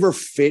 I never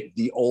fit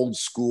the old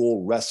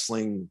school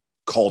wrestling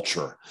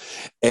culture,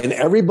 and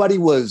everybody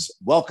was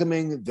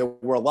welcoming. There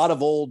were a lot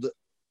of old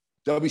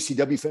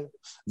WCW fans.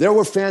 There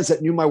were fans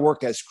that knew my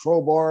work as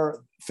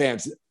Crowbar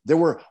fans. There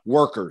were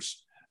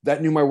workers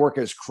that knew my work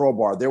as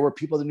Crowbar. There were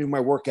people that knew my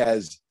work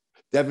as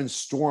Devin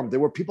Storm. There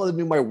were people that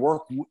knew my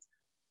work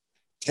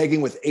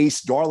tagging with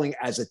Ace Darling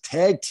as a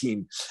tag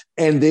team.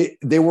 And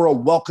they were a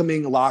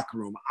welcoming locker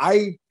room.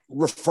 I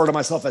refer to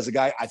myself as a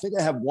guy, I think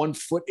I have 1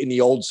 foot in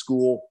the old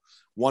school,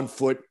 1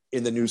 foot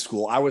in the new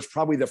school. I was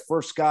probably the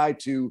first guy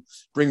to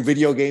bring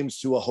video games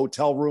to a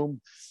hotel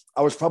room.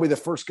 I was probably the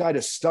first guy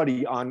to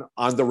study on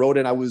the road,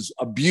 and I was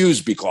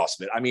abused because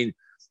of it. I mean,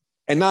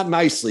 and not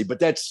nicely,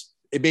 but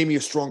it made me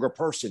a stronger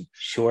person.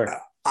 Sure.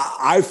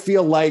 I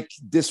feel like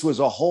this was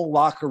a whole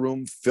locker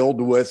room filled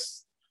with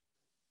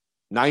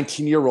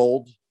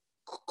 19-year-old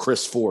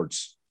Chris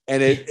Fords.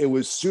 And it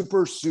was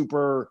super,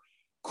 super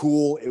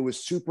cool. It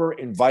was super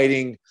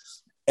inviting.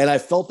 And I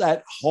felt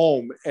at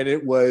home, and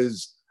it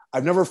was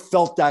I've never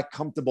felt that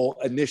comfortable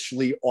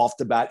initially off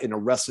the bat in a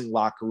wrestling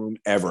locker room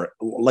ever.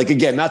 Like,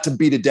 again, not to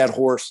beat a dead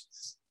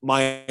horse,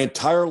 my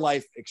entire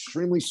life,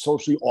 extremely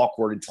socially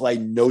awkward until I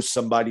know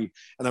somebody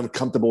and I'm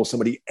comfortable with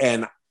somebody.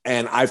 And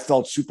I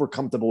felt super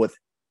comfortable with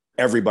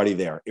everybody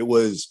there. It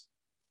was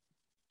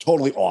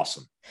totally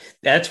awesome.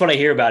 That's what I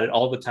hear about it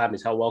all the time,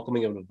 is how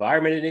welcoming of an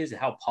environment it is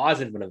and how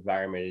positive an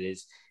environment it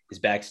is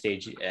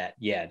backstage at,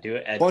 do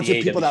it at a bunch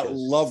of people shows. That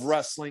love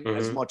wrestling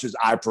as much as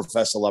I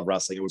profess to love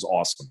wrestling. It was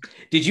awesome.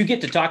 Did you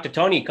get to talk to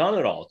Tony Khan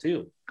at all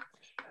too?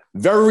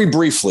 Very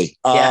briefly,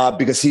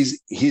 because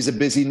he's a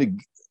busy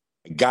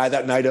guy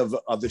that night of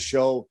the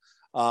show.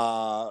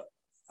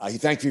 He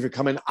thanked me for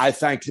coming. I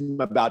thanked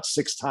him about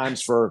 6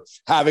 times for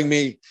having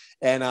me.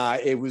 And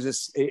it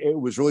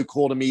was really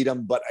cool to meet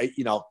him. But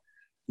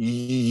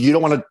you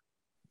don't want to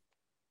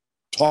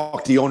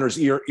talk the owner's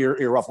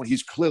ear off when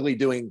he's clearly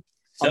doing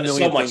a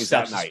million much things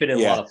stuff, that night.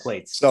 Spinning a lot of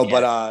plates. So,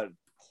 but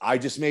I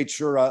just made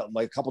sure,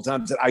 like a couple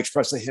times, that I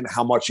expressed to him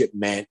how much it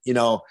meant.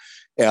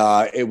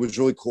 It was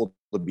really cool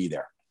to be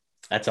there.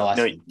 That's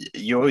awesome.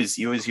 You always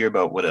hear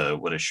about what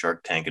a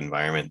Shark Tank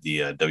environment, the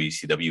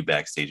WCW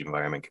backstage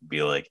environment could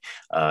be like.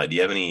 Do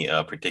you have any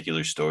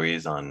particular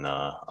stories on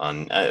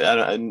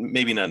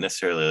maybe not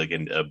necessarily like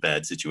a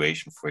bad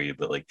situation for you,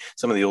 but like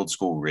some of the old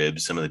school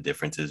ribs, some of the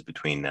differences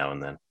between now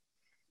and then?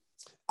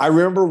 I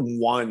remember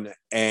one,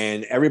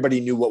 and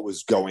everybody knew what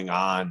was going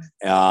on.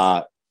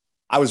 I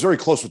was very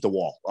close with the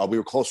Wall. We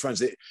were close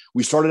friends.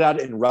 We started out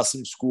in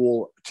wrestling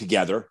school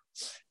together,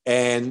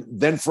 and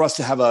then for us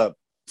to have a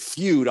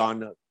feud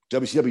on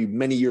WCW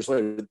many years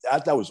later,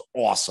 that was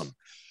awesome.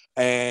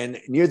 And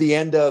near the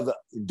end of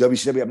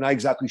WCW, I'm not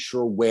exactly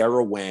sure where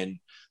or when,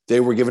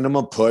 they were giving him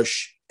a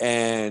push,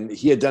 and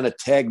he had done a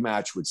tag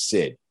match with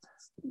Sid.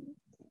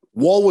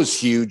 Wall was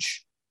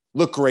huge,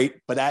 looked great,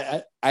 but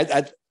at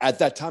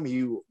that time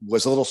he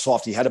was a little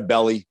soft. He had a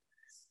belly.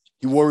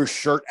 He wore his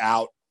shirt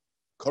out,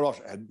 cut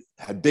off,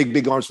 had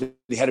big arms. But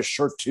he had a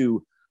shirt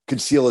to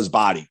conceal his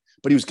body,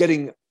 but he was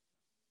getting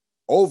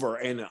over.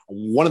 And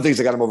one of the things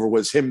that got him over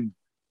was him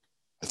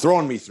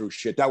throwing me through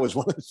shit. That was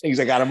one of the things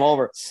that got him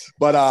over.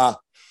 But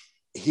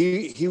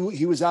he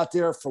was out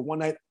there for one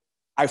night.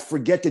 I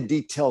forget the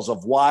details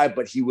of why,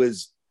 but he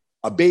was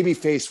a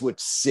babyface with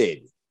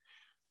Sid.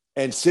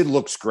 And Sid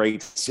looks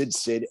great.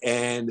 Sid.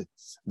 And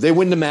they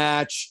win the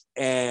match.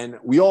 And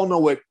we all know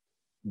what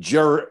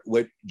Jerry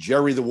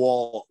the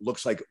Wall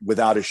looks like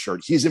without his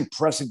shirt. He's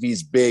impressive.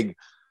 He's big,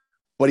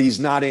 but he's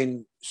not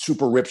in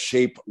super ripped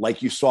shape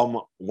like you saw him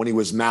when he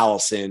was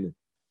Malice in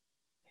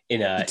a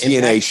TNA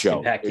Impact, show.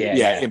 Impact,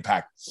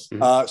 Impact.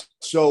 Mm-hmm.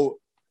 So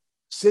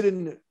Sid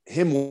and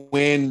him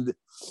win.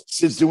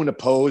 Sid's doing a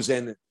pose,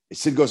 and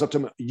Sid goes up to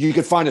him. You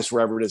can find us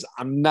wherever it is.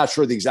 I'm not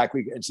sure the exact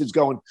week. And Sid's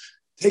going,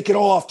 take it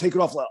off.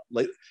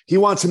 Like, he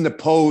wants him to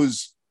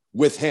pose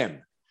with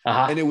him.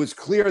 Uh-huh. And it was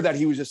clear that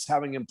he was just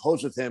having him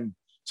pose with him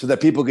so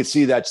that people could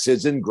see that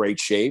Sid's in great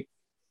shape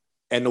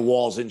and the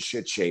Wall's in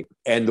shit shape.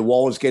 And the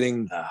Wall was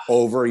getting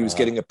over. He was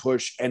getting a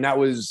push. And that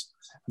was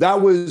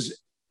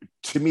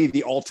to me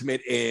the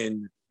ultimate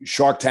in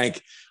Shark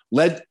Tank.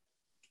 Let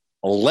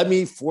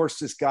me force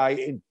this guy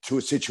into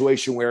a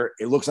situation where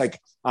it looks like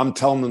I'm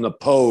telling him to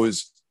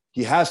pose.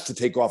 He has to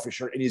take off his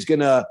shirt, and he's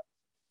gonna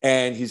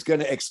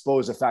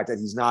expose the fact that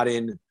he's not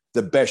in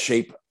the best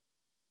shape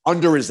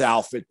under his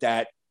outfit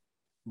that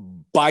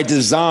by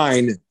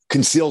design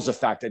conceals the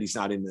fact that he's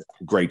not in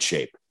great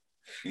shape.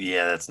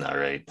 Yeah, that's not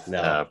right.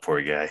 No,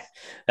 poor guy.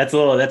 That's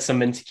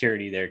some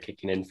insecurity there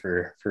kicking in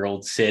for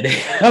old Sid.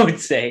 I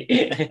would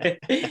say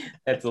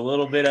that's a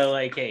little bit of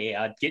like, hey,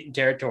 getting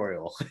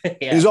territorial.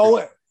 Yeah. He's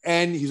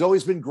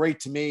always been great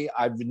to me.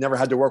 I've never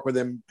had to work with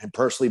him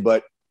personally,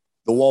 but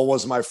the Wall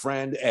was my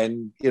friend,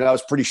 and it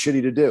was pretty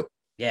shitty to do.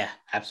 Yeah,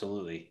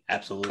 absolutely,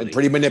 and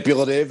pretty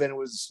manipulative, and it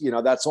was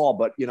that's all.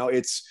 But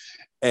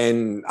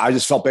and I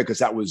just felt bad because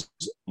that was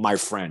my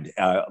friend.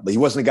 He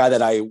wasn't a guy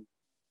that I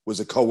was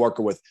a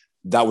coworker with.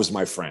 That was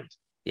my friend.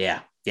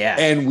 Yeah.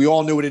 And we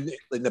all knew it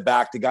in the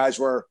back. The guys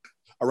were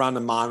around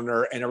the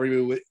monitor, and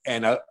everybody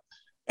and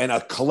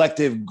a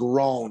collective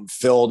groan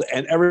filled,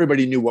 and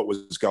everybody knew what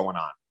was going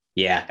on.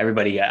 Yeah,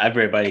 everybody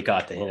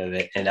got the hint of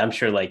it, and I'm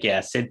sure,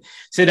 Sid,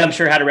 I'm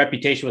sure had a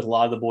reputation with a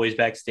lot of the boys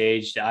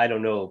backstage. I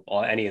don't know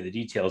any of the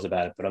details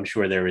about it, but I'm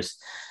sure there was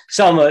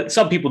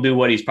some people do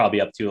what he's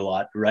probably up to a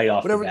lot right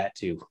off the bat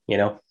too.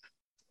 It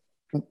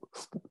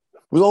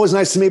was always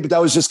nice to me, but that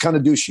was just kind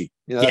of douchey.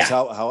 That's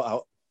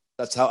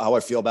how I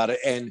feel about it.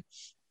 And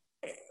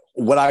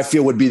what I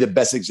feel would be the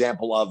best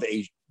example of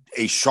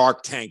a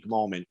Shark Tank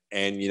moment,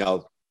 and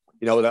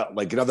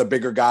like another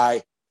bigger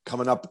guy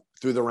coming up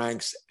through the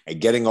ranks and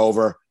getting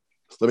over.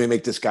 Let me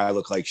make this guy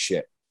look like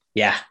shit.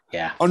 Yeah.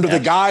 Under the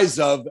guise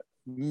of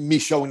me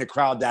showing the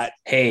crowd that,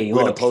 hey,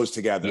 we're going to pose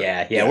together.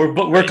 Yeah.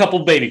 We're a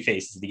couple baby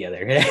faces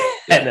together.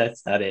 And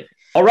that's not it.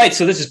 All right.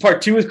 So this is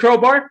part 2 with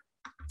Crowbar.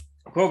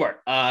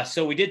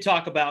 So we did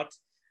talk about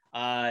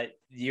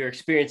your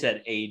experience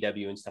at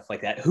AEW and stuff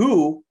like that.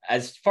 Who,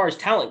 as far as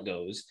talent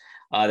goes,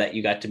 that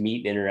you got to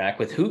meet and interact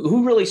with,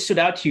 who really stood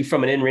out to you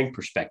from an in-ring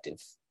perspective?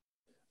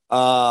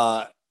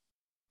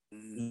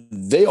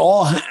 they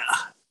all,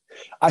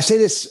 I say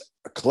this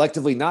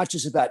collectively, not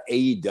just about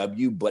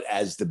AEW, but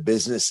as the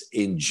business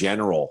in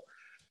general.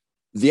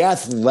 The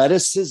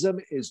athleticism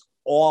is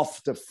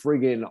off the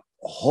friggin'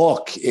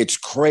 hook. It's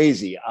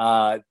crazy.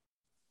 Way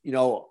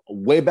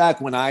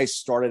back when I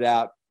started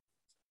out,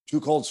 Too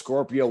Cold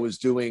Scorpio was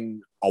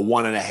doing a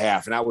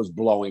 1.5, and that was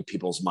blowing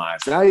people's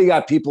minds. Now you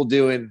got people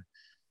doing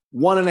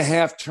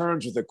 1.5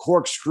 turns with a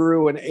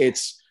corkscrew, and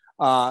it's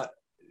an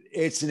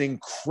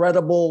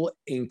incredible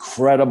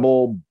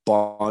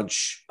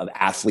bunch of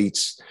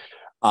athletes.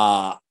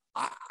 I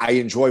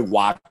enjoy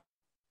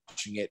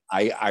watching it.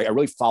 I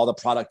really follow the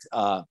product.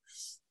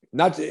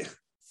 Not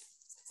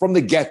from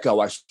the get-go.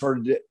 I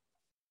started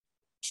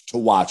to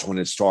watch when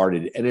it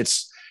started,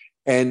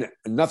 and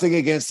nothing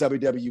against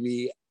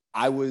WWE.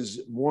 I was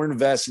more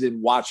invested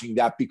in watching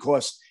that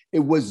because it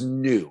was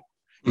new.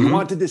 You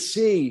wanted to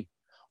see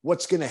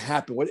what's going to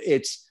happen.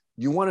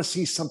 You want to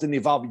see something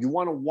evolve. You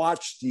want to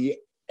watch the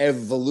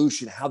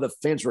evolution, how the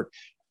fans were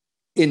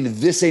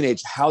in this day and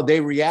age, how they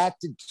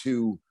reacted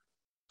to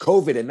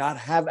COVID and not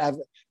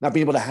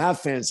being able to have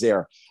fans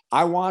there.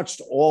 I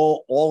watched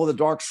all of the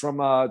darks from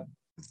the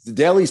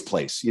Daily's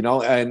Place, and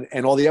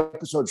all the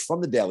episodes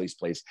from the Daily's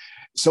Place.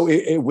 So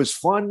it was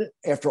fun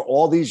after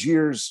all these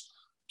years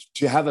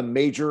to have a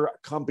major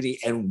company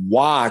and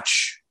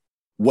watch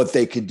what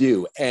they could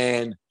do.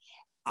 And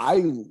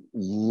I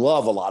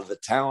love a lot of the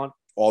talent,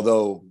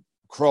 although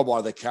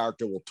Crowbar, the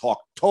character, will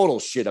talk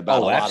total shit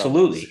about a lot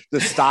absolutely. Of the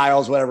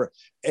styles, whatever.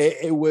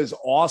 It was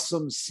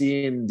awesome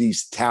seeing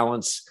these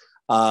talents.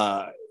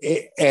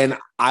 And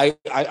I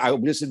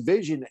just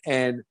envision,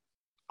 and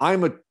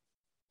I'm a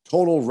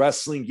total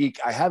wrestling geek.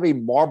 I have a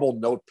marble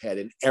notepad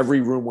in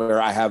every room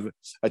where I have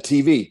a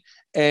TV,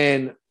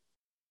 and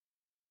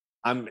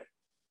I'm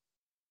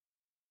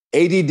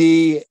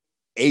ADD,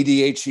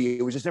 ADHD.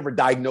 It was just never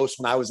diagnosed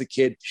when I was a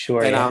kid.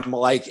 Sure. And I'm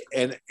like,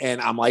 I'm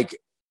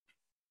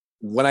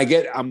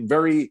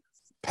very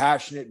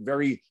passionate,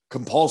 very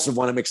compulsive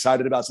when I'm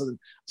excited about something.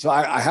 So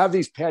I have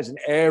these pads in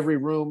every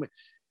room,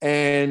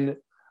 and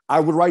I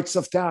would write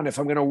stuff down if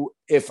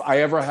I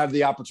ever have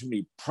the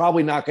opportunity.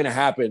 Probably not going to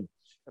happen.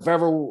 If I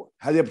ever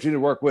had the opportunity to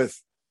work with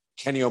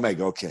Kenny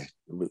Omega, okay.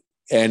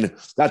 And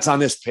that's on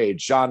this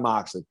page. Jon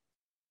Moxley,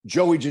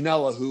 Joey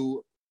Janela,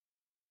 who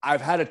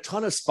I've had a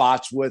ton of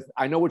spots with.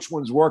 I know which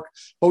ones work,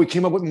 but we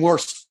came up with more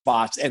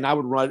spots, and I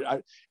would run,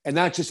 and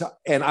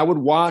I would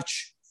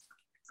watch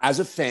as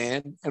a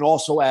fan and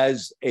also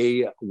as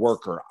a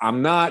worker.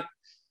 I'm not,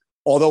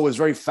 although it was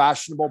very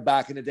fashionable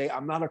back in the day,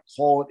 I'm not a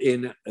call it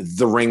in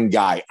the ring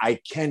guy. I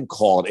can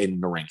call it in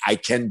the ring. I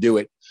can do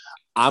it.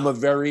 I'm a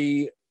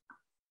very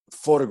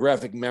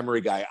photographic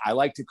memory guy. I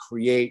like to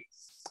create.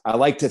 I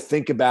like to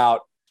think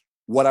about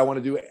what I want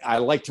to do. I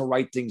like to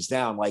write things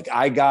down. Like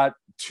I got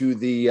to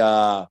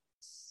the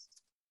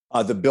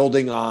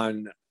building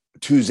on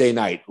Tuesday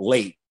night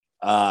late,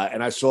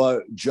 and I saw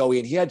Joey,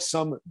 and he had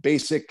some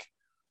basic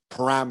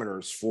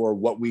parameters for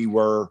what we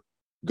were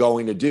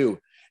going to do.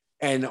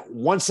 And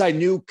once I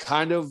knew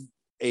kind of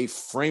a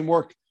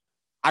framework,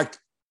 I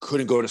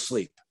couldn't go to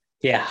sleep.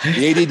 Yeah.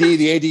 The ADD,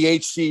 the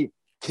ADHD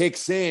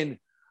kicks in.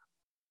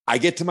 I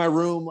get to my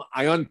room,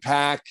 I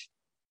unpack,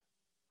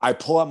 I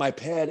pull out my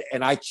pad,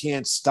 and I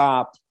can't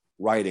stop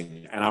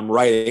writing. And I'm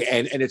writing.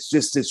 And it's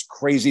just this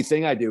crazy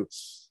thing I do.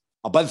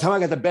 By the time I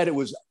got to bed, it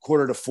was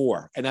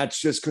 3:45. And that's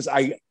just because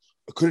I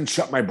couldn't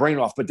shut my brain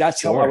off. But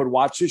that's how I would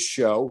watch this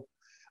show.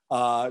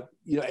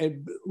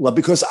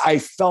 Because I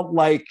felt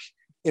like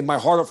in my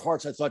heart of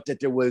hearts, I thought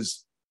that there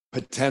was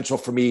potential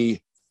for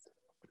me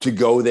to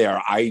go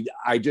there. I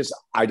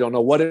don't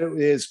know what it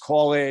is,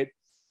 call it.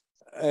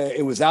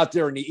 It was out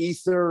there in the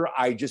ether.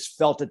 I just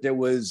felt that there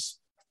was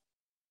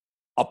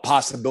a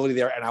possibility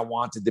there, and I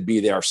wanted to be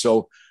there.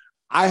 So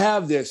I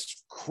have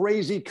this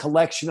crazy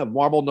collection of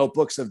marble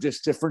notebooks of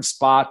just different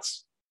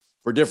spots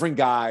for different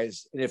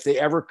guys. And if they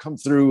ever come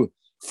through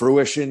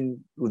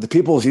fruition, the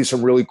people see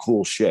some really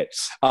cool shit.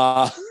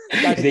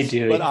 They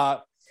do.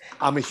 But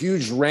I'm a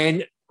huge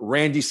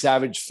Randy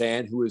Savage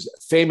fan who is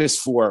famous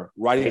for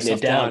writing stuff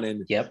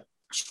down.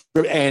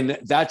 And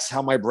that's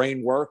how my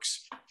brain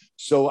works.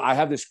 So I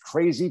have this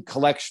crazy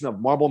collection of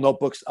marble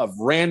notebooks of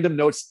random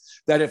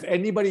notes that if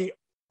anybody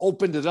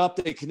opened it up,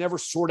 they can never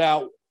sort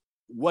out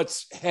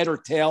what's head or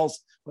tails.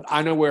 But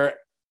I know where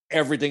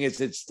everything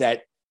is. It's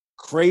that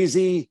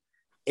crazy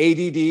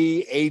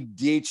ADD,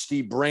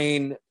 ADHD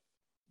brain,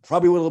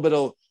 probably a little bit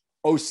of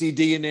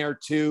OCD in there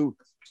too.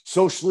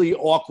 Socially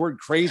awkward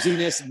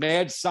craziness,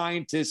 mad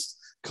scientist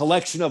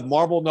collection of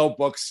marble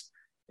notebooks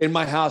in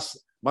my house.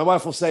 My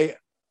wife will say,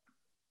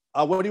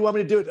 what do you want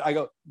me to do? I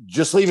go,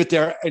 just leave it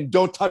there and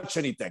don't touch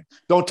anything.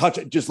 Don't touch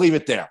it. Just leave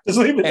it there. Just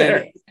leave it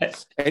there.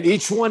 And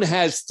each one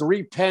has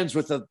 3 pens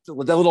with that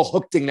little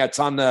hook thing that's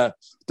on the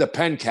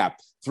pen cap.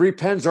 3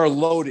 pens are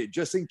loaded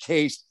just in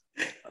case.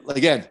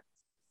 Again,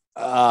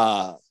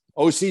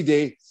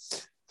 OCD.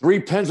 3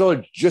 pens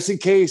are just in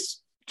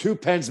case 2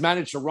 pens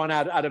manage to run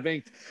out of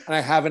ink and I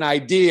have an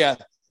idea.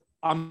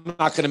 I'm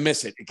not going to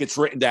miss it. It gets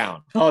written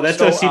down. Oh, that's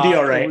OCD,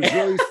 all right. It was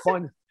really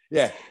fun.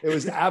 Yeah, it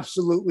was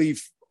absolutely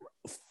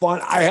fun.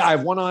 I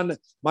have one on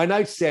my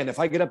nightstand. If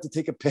I get up to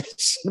take a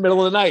piss in the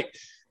middle of the night,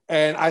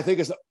 and I think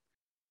it's,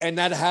 and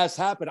that has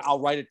happened, I'll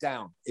write it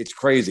down. It's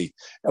crazy,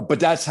 but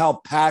that's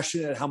how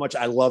passionate, how much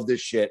I love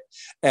this shit.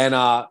 And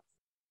I'm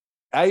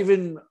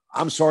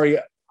sorry,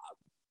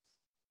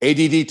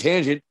 ADD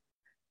tangent.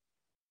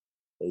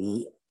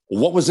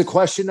 What was the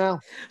question now?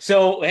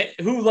 So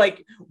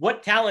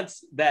what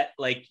talents that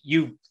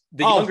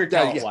younger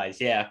talent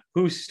wise,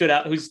 who stood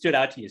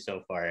out to you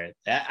so far?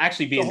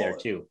 Actually being there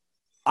too.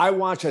 I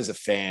watch as a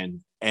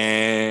fan,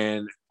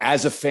 and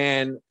as a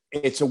fan,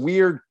 it's a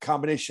weird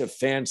combination of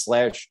fan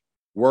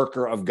 /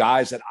 worker of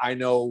guys that I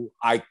know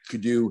I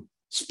could do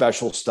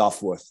special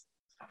stuff with.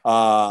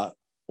 One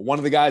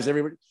of the guys,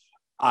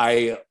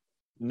 I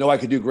know I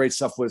could do great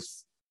stuff with.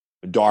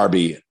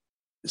 Darby,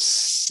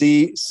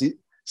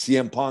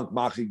 CM Punk,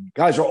 Moxley,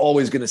 guys are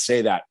always going to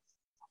say that.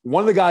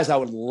 One of the guys I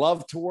would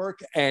love to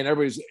work, and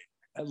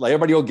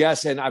everybody will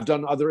guess, and I've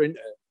done other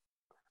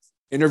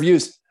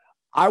interviews.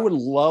 I would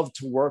love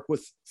to work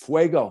with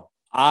Fuego.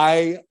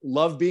 I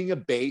love being a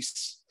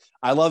bass.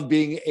 I love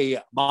being a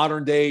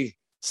modern day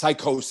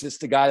Psychosis,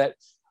 the guy that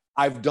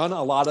I've done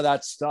a lot of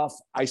that stuff.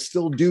 I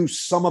still do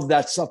some of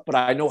that stuff, but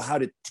I know how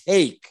to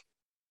take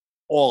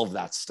all of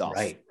that stuff.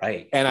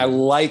 Right. And I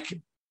like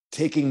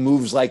taking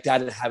moves like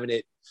that and having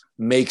it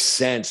make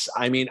sense.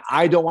 I mean,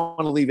 I don't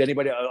want to leave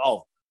anybody.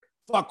 Oh,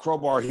 fuck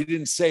Crowbar. He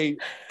didn't say.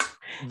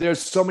 There's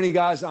so many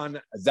guys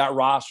on that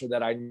roster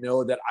that I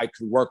know that I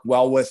could work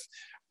well with,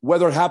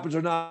 whether it happens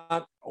or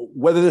not,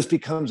 whether this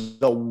becomes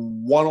the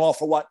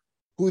one-off or what,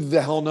 who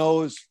the hell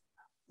knows?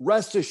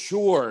 Rest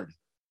assured,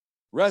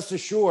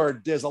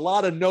 there's a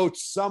lot of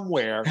notes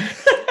somewhere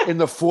in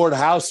the Ford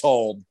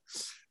household.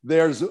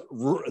 There's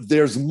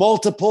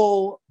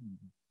multiple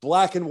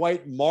black and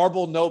white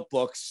marble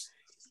notebooks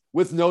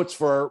with notes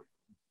for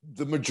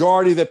the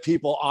majority of the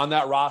people on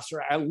that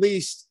roster, at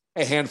least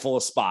a handful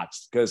of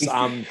spots, because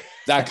I'm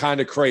that kind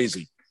of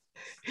crazy.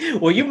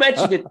 Well, you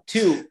mentioned it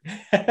too.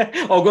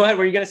 Oh, go ahead.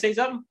 Were you going to say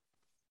something?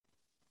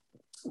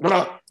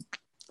 No,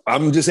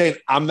 I'm just saying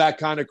I'm that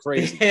kind of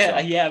crazy.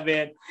 Yeah,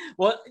 man.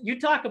 Well, you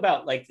talk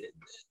about like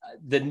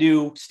the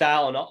new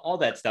style and all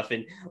that stuff,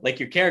 and like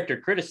your character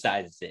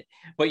criticizes it,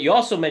 but you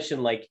also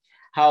mentioned like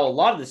how a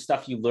lot of the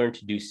stuff you learn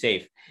to do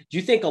safe. Do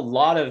you think a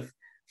lot of,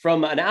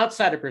 from an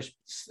outsider,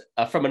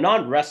 from a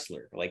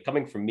non-wrestler, like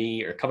coming from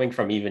me or coming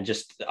from even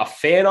just a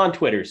fan on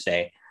Twitter,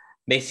 say,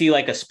 may see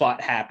like a spot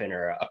happen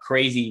or a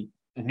crazy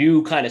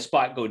new kind of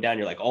spot go down,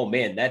 you're like, oh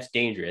man, that's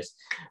dangerous.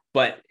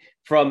 But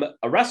from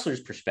a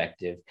wrestler's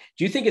perspective,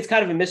 do you think it's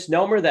kind of a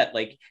misnomer that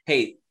like,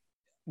 hey,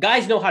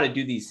 guys know how to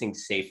do these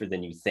things safer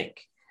than you think?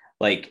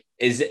 Like,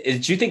 do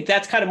you think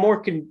that's kind of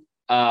more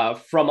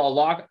from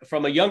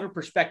a younger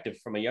perspective,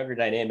 from a younger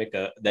dynamic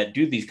that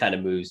do these kind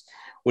of moves?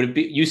 Would it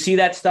be, you see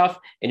that stuff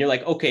and you're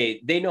like,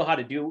 okay, they know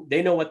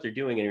what they're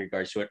doing in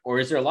regards to it? Or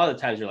is there a lot of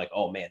times you're like,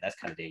 oh man, that's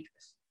kind of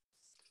dangerous?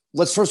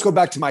 Let's first go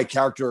back to my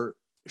character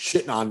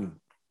shitting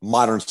on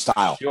modern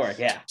style. Sure,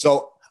 yeah.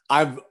 So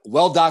I've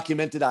well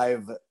documented.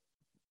 I've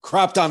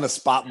crapped on the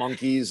spot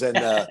monkeys and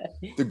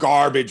the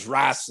garbage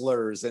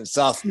wrestlers and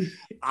stuff.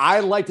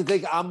 I like to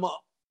think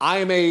I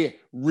am a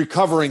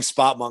recovering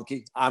spot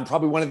monkey. I'm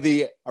probably one of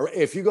the,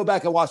 if you go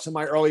back and watch some of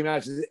my early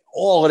matches,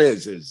 all it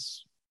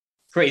is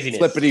craziness,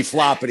 flippity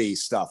floppity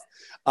stuff.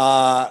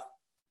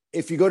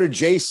 If you go to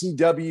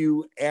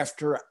JCW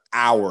After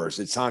Hours,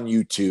 it's on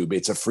YouTube.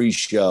 It's a free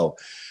show.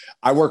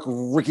 I work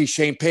with Ricky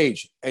Shane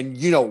Page, and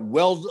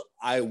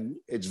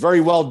it's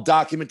very well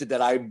documented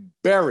that I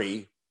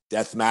bury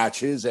death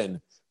matches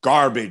and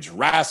garbage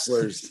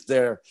wrestlers.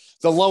 They're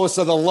the lowest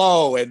of the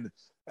low, and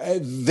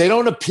they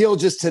don't appeal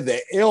just to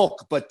the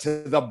ilk, but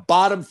to the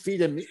bottom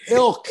feeding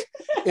ilk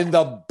in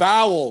the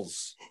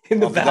bowels of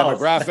the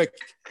demographic.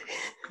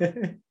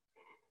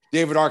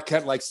 David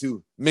Arquette likes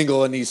to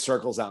mingle in these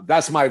circles out.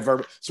 That's my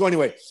verb. So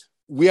anyway,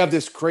 we have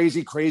this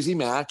crazy, crazy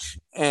match,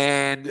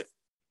 and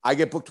I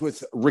get booked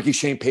with Ricky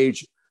Shane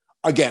Page.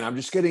 Again, I'm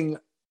just getting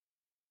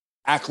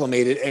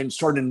acclimated and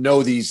starting to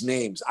know these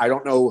names. I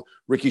don't know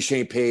Ricky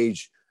Shane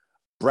Page.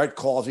 Brett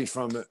calls me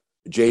from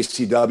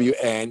JCW,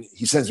 and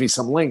he sends me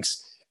some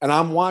links. And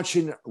I'm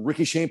watching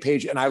Ricky Shane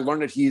Page, and I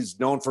learned that he's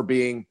known for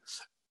being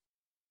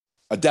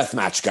a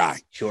deathmatch guy.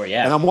 Sure,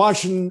 yeah. And I'm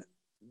watching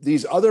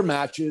these other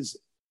matches.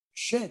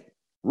 Shit,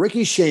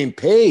 Ricky Shane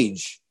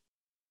Page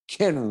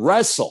can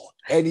wrestle,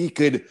 and he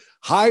could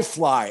high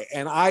fly.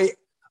 And I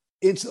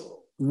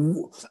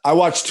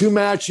watched 2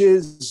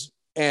 matches,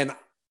 and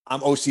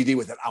I'm OCD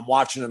with it. I'm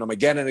watching them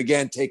again and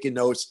again, taking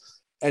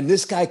notes. And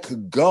this guy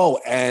could go.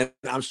 And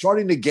I'm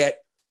starting to get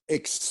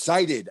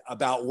excited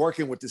about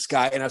working with this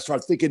guy. And I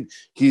start thinking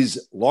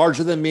he's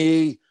larger than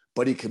me,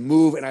 but he can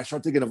move. And I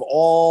start thinking of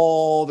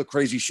all the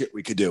crazy shit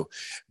we could do,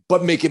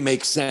 but make it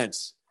make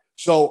sense.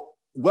 So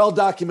well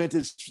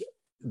documented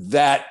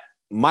that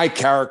my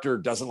character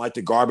doesn't like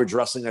the garbage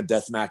wrestling and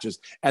death matches.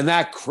 And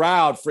that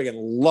crowd friggin'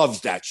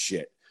 loves that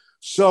shit.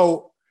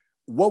 So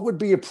what would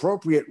be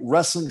appropriate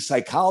wrestling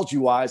psychology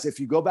wise, if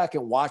you go back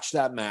and watch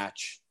that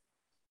match,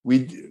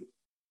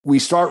 we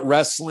start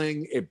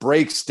wrestling, it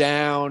breaks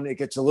down, it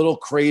gets a little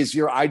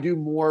crazier. I do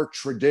more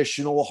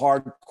traditional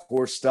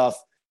hardcore stuff.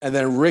 And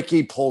then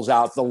Ricky pulls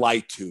out the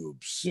light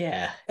tubes.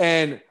 Yeah.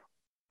 And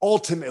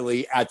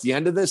ultimately, at the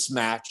end of this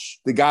match,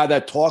 the guy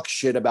that talks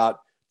shit about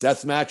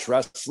deathmatch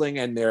wrestling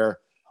and their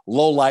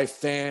low-life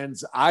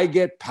fans, I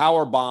get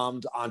power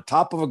bombed on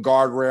top of a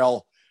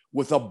guardrail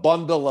with a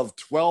bundle of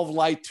 12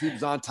 light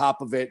tubes on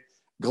top of it.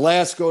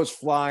 Glass goes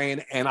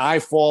flying, and I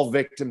fall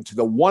victim to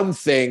the one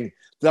thing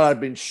that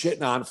I've been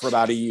shitting on for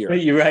about a year.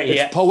 You're right.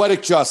 It's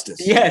poetic justice.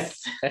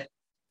 Yes.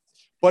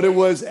 But it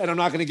was, and I'm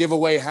not going to give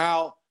away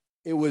how,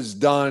 it was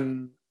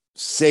done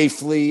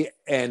safely.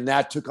 And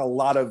that took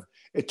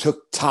it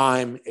took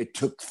time. It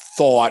took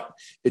thought.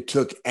 It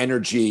took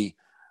energy,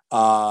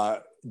 done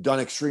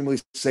extremely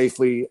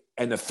safely.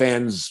 And the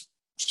fans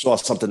saw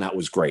something that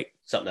was great.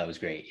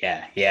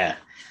 Yeah. Yeah.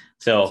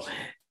 So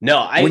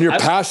no, when you're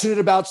passionate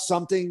about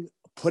something,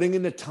 putting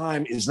in the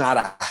time is not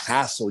a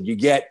hassle. You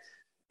get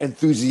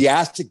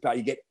enthusiastic about it.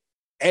 You get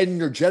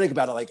energetic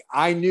about it. Like,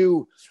 I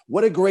knew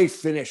what a great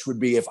finish would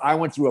be if I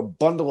went through a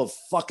bundle of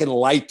fucking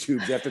light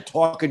tubes after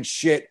talking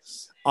shit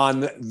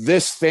on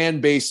this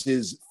fan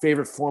base's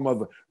favorite form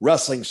of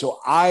wrestling. So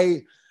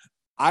I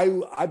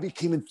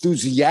became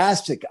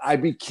enthusiastic. I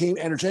became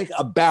energetic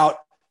about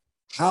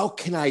how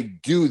can I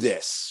do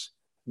this,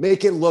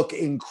 make it look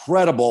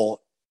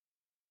incredible,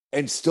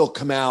 and still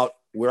come out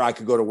where I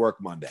could go to work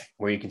Monday.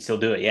 Where you can still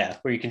do it, yeah.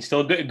 Where you can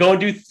still go and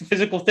do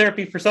physical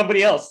therapy for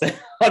somebody else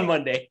on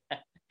Monday.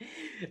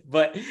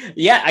 But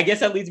yeah, I guess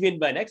that leads me into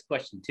my next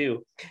question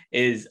too,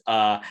 is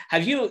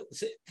have you,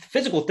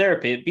 physical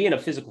therapy, being a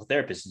physical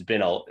therapist has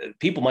been,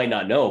 people might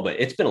not know, but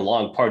it's been a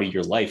long part of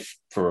your life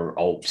for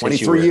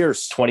 23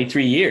 years.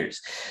 23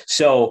 years.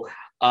 So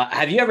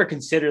have you ever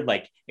considered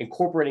like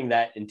incorporating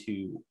that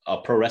into a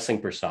pro wrestling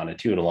persona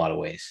too, in a lot of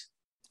ways?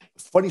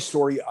 Funny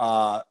story.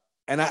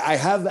 And I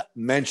have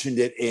mentioned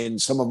it in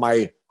some of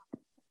my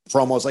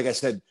promos. Like I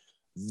said,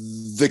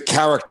 the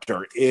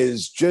character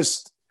is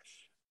just,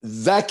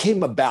 that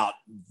came about,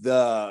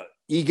 the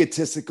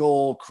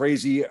egotistical,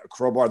 crazy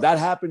crowbar. That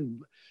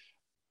happened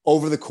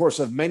over the course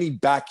of many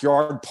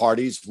backyard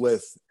parties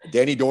with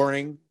Danny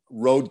Doring,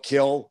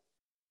 Roadkill,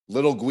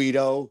 Little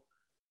Guido,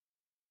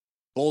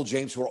 Bull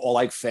James, who are all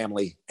like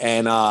family.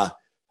 And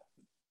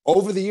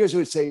over the years, I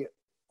would say,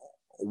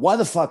 why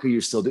the fuck are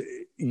you still doing?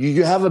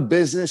 You have a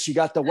business, you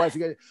got the wife,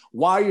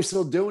 why are you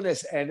still doing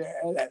this? And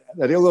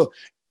they'll go,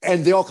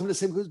 and they all come to the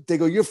same conclusion. They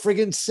go, you're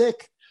friggin'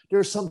 sick.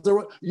 There's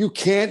something, you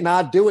can't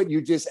not do it.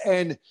 You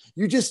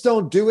just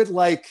don't do it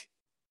like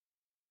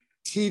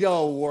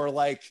Tito or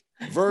like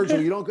Virgil.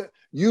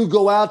 You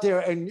go out there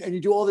and you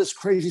do all this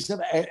crazy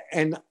stuff.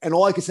 And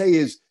all I can say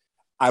is,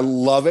 I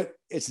love it.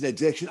 It's an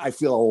addiction. I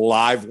feel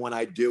alive when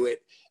I do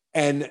it.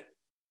 And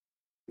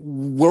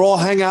we're all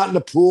hanging out in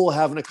the pool,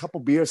 having a couple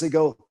beers. They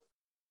go,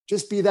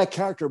 just be that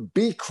character.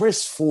 Be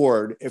Chris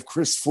Ford if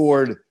Chris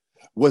Ford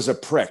was a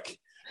prick.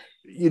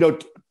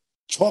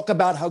 Talk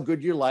about how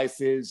good your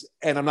life is.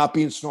 And I'm not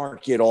being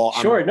snarky at all.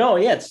 Sure.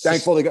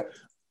 Thankful.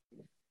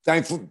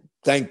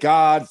 Thank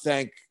God.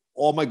 Thank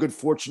all my good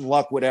fortune,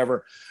 luck,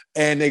 whatever.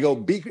 And they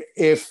go,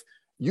 if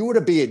you were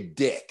to be a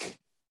dick,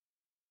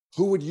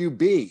 who would you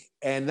be?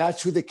 And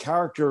that's who the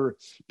character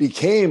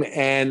became.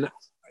 And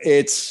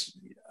it's,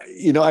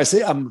 I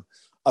say I'm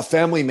a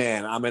family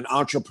man. I'm an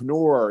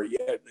entrepreneur.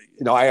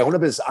 I own a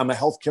business. I'm a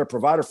healthcare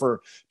provider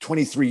for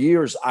 23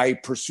 years. I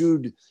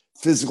pursued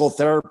physical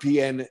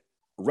therapy and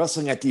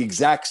wrestling at the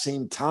exact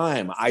same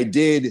time. I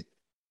did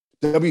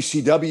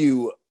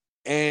WCW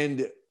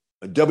and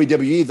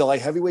WWE, the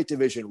light heavyweight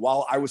division,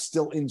 while I was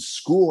still in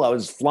school. I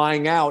was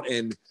flying out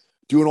and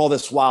doing all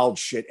this wild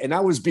shit. And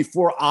that was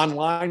before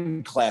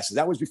online classes.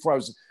 That was before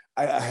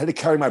I had to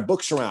carry my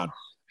books around.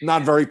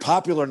 Not very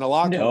popular in the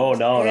locker room.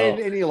 No.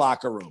 Any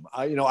locker room.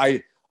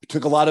 I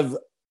took a lot of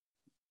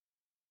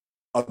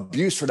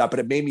abuse for that, but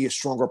it made me a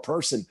stronger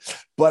person.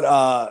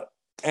 But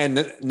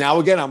and now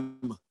again,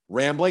 I'm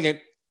rambling and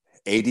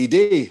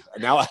ADD.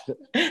 Now,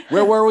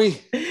 where were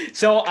we?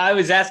 So I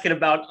was asking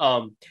about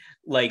oh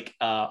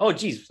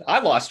geez, I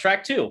lost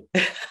track too.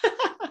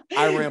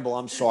 I ramble.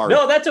 I'm sorry.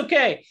 No, that's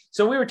okay.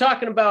 So we were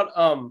talking about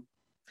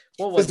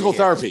what was physical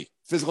therapy.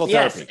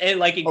 Yes, and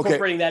like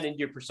incorporating that into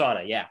your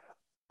persona. Yeah.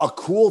 A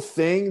cool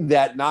thing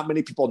that not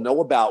many people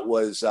know about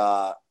was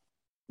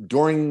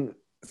during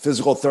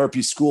physical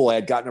therapy school, I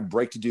had gotten a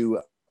break to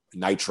do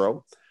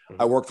Nitro.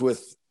 Mm-hmm. I worked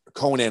with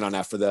Conan on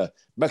that for the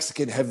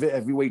Mexican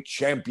heavyweight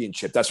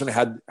championship. That's when I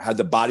had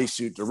the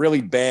bodysuit, the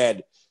really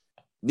bad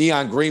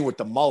neon green with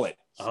the mullet.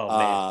 Oh,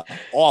 man.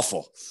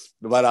 Awful.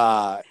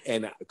 But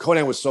and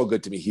Conan was so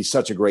good to me. He's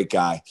such a great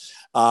guy.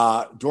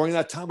 During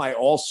that time, I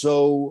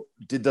also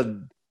did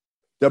the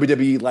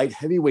WWE light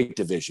heavyweight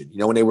division,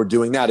 when they were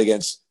doing that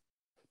against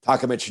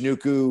Taka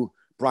Michinoku,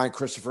 Brian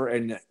Christopher,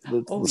 and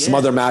some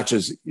other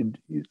matches.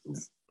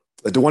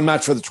 The one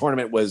match for the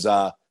tournament was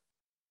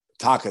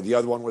Taka. The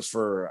other one was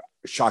for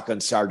Shotgun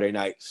Saturday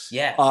Night.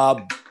 Yeah.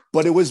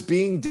 But it was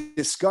being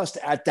discussed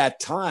at that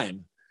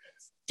time.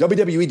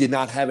 WWE did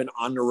not have an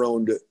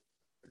on-their-own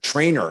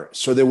trainer.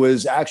 So there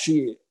was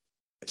actually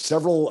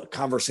several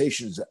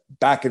conversations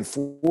back and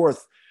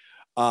forth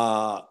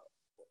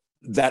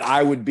that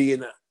I would be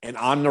an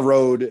on the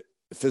road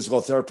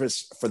physical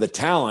therapist for the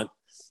talent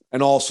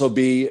and also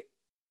be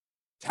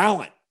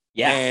talent.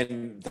 Yeah.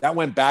 And that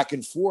went back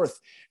and forth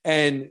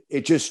and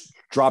it just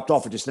dropped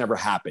off. It just never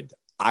happened.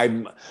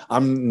 I'm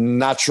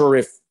not sure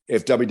if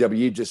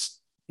WWE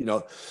just,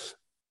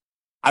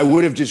 I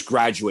would have just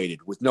graduated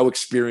with no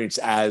experience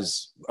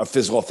as a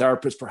physical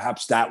therapist.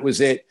 Perhaps that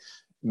was it.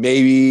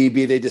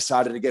 Maybe they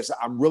decided against it.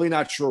 I'm really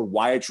not sure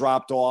why it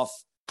dropped off.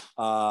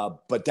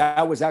 But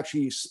that was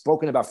actually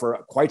spoken about for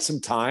quite some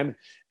time.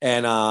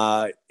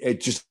 And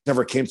it just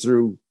never came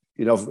through,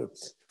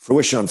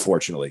 fruition,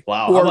 unfortunately.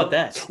 Wow. How about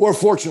that? Or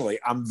fortunately,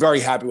 I'm very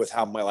happy with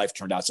how my life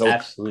turned out. So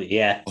absolutely.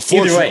 Yeah.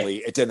 Fortunately,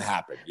 it didn't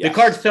happen. Yes. The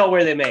cards fell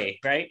where they may,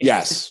 right?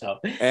 Yes. So.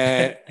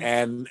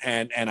 and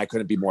I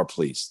couldn't be more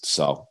pleased.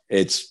 So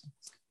it's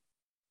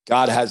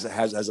God has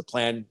a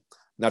plan.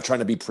 Not trying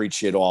to be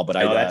preachy at all, but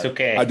that's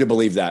okay. I do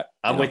believe that.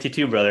 I'm with you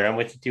too, brother. I'm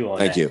with you too on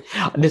Thank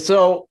that. you.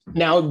 So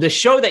now the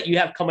show that you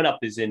have coming up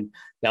is in,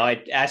 now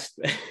I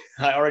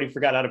already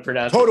forgot how to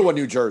pronounce Totowa,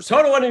 New Jersey.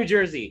 Totowa, New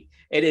Jersey.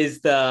 It is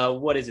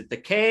what is it? The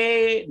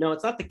K? No,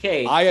 it's not the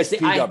K.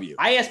 ISPW.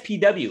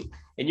 ISPW.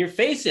 And you're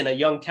facing a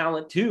young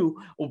talent too,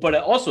 but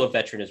also a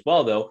veteran as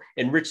well, though,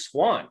 and Rich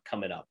Swann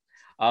coming up.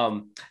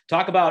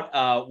 Talk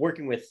about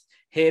working with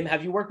him.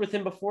 Have you worked with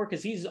him before?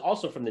 Because he's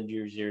also from the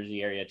New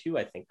Jersey area too,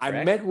 I think. Correct?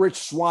 I met Rich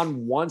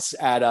Swann once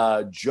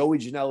at Joey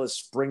Janela's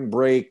spring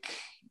break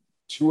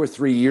 2 or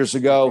 3 years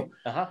ago.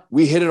 Uh-huh.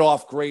 We hit it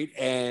off great.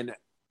 And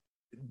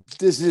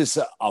this is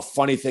a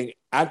funny thing.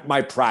 At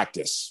my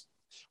practice,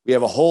 we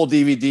have a whole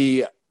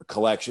DVD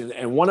collection.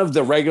 And one of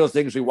the regular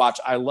things we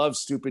watch, I love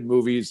stupid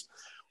movies.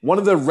 One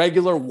of the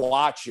regular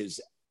watches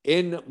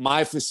in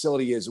my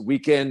facility is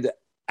Weekend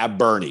at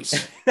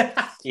Bernie's.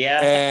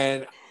 Yeah.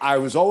 And I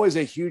was always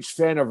a huge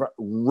fan of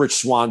Rich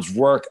Swann's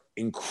work.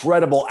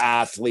 Incredible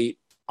athlete,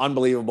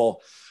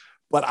 unbelievable.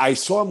 But I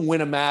saw him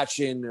win a match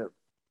in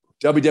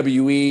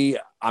WWE.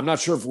 I'm not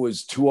sure if it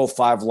was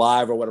 205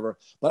 Live or whatever,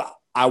 but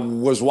I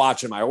was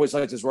watching him. I always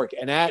liked his work.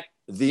 And at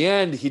the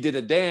end, he did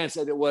a dance,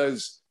 and it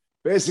was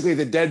basically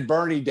the Dead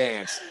Bernie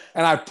dance.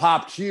 And I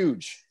popped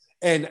huge.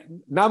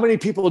 And not many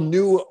people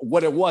knew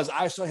what it was.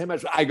 I saw him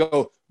as I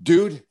go,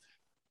 dude,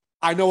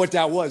 I know what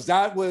that was.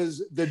 That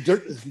was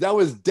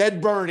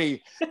Dead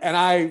Bernie, and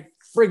I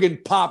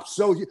friggin' popped.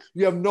 So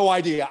you have no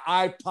idea.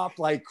 I popped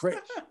like crazy,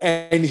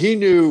 and he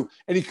knew,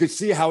 and he could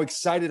see how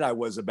excited I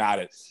was about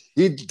it.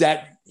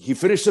 He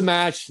finished the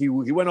match. He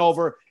went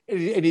over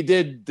and he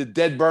did the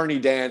Dead Bernie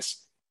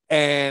dance,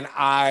 and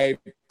I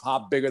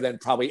popped bigger than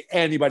probably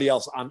anybody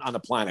else on the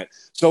planet.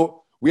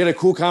 So we had a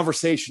cool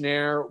conversation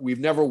there. We've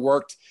never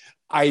worked.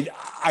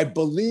 I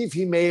believe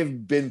he may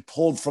have been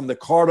pulled from the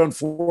card,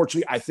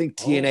 unfortunately. I think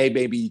TNA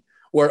maybe,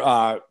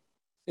 or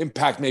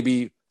Impact may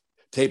be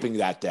taping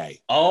that day.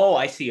 Oh,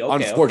 I see.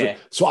 Okay. Unfortunately.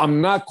 Okay. So I'm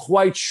not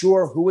quite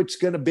sure who it's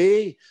going to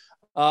be,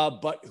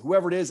 but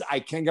whoever it is, I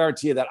can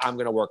guarantee you that I'm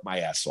going to work my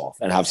ass off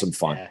and have some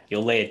fun. Yeah,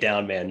 you'll lay it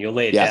down, man. You'll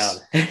lay it down.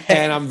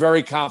 And I'm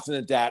very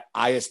confident that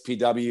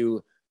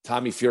ISPW,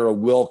 Tommy Fuhrer,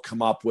 will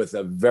come up with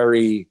a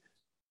very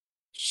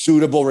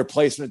suitable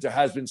replacement. There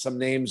has been some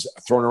names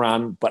thrown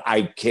around, but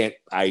I can't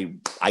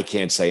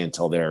say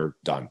until they're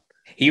done.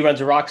 He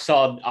runs a rock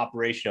solid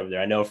operation over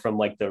there. I know from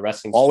like the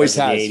wrestling always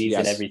has, in the 80s yes.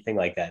 and everything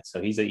like that. So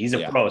he's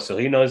a pro. So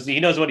he knows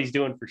what he's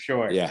doing for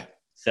sure. Yeah.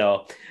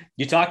 So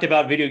you talked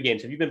about video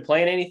games. Have you been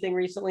playing anything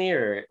recently,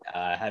 or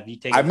have you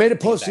taken? I made a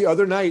post the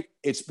other night.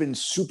 It's been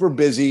super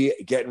busy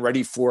getting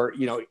ready for,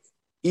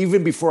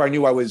 even before I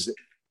knew I was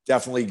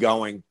definitely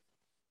going,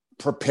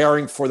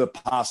 preparing for the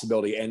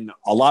possibility. And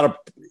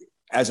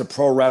as a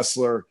pro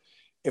wrestler,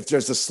 if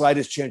there's the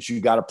slightest chance, you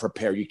got to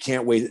prepare. You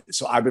can't wait.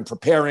 So I've been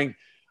preparing.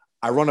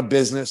 I run a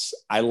business.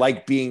 I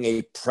like being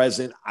a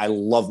present. I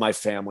love my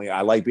family.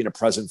 I like being a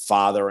present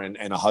father and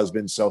a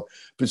husband. So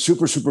been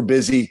super, super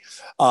busy.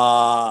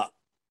 What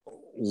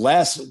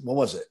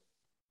was it?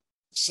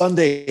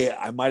 Sunday,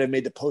 I might've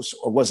made the post,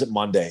 or was it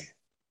Monday?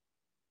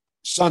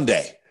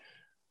 Sunday.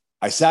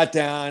 I sat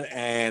down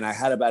and I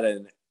had about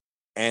an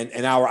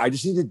hour. I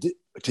just needed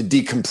to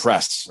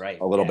decompress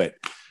a little bit.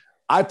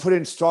 I put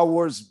in Star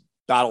Wars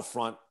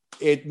Battlefront.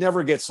 It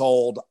never gets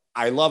old.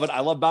 I love it. I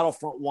love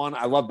Battlefront 1.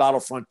 I love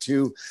Battlefront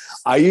 2.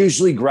 I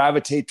usually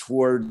gravitate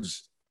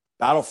towards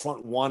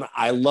Battlefront 1.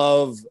 I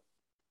love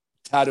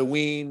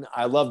Tatooine.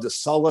 I love the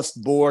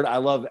Sullust board. I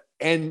love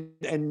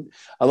I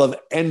love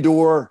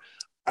Endor.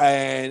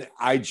 And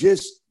I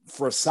just,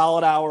 for a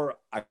solid hour,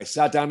 I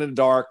sat down in the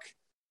dark,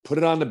 put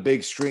it on the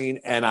big screen,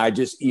 and I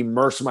just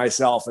immersed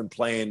myself in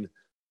playing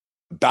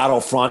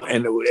Battlefront.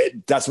 And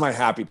that's my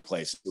happy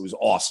place. It was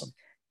awesome.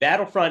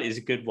 Battlefront is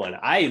a good one.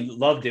 I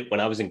loved it when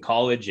I was in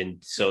college. And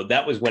so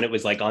that was when it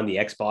was like on the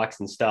Xbox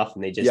and stuff.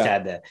 And they just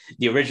had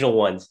the original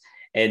ones.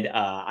 And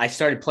I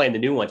started playing the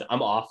new ones.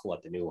 I'm awful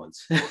at the new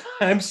ones.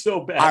 I'm so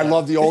bad. I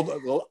love the old.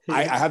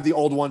 I have the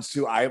old ones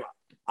too.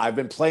 I've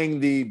been playing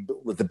the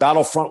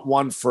Battlefront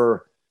one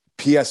for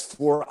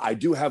PS4. I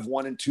do have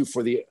 1 and 2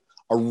 for the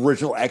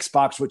original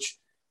Xbox, which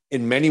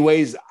in many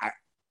ways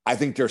I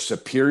think they're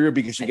superior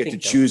because you get to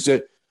choose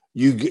it.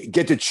 You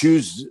get to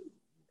choose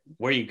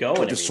where you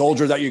go, the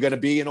soldier that you're going to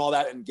be, and all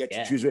that, and get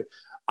to choose it.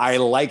 I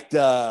like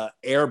the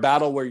air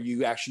battle where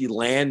you actually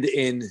land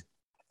in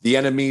the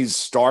enemy's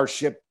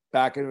starship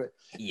back in it.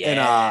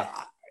 Yeah.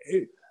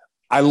 And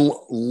I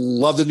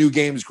love the new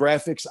game's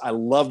graphics. I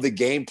love the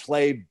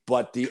gameplay,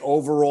 but the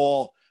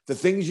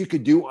things you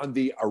could do on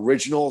the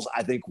originals,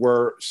 I think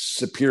were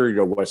superior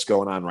to what's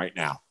going on right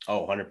now.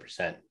 Oh,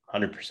 100%.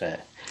 100%.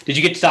 Did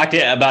you get to talk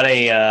about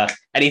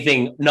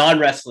anything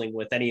non-wrestling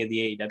with any of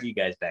the AEW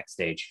guys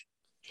backstage?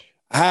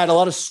 I had a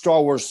lot of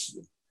Star Wars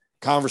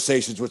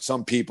conversations with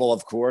some people,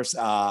 of course.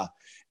 And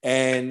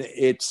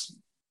it's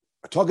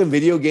talking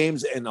video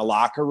games in the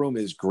locker room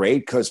is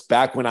great because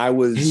back when I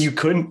was you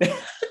couldn't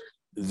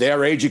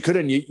their age, you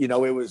couldn't. It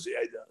was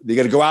you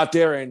got to go out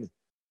there and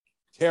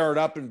tear it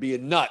up and be a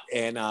nut,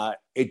 and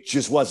it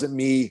just wasn't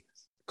me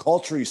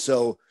culturally.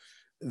 So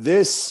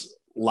this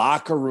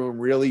locker room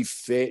really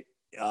fit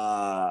who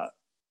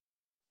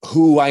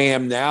I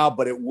am now,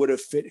 but it would have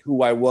fit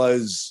who I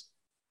was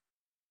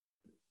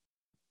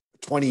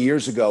 20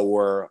 years ago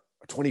or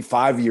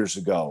 25 years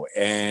ago.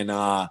 And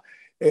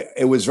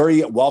it was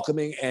very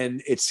welcoming,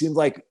 and it seemed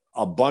like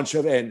a bunch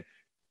of, and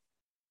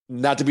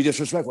not to be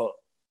disrespectful,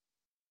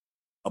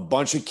 a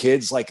bunch of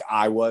kids like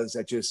I was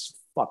that just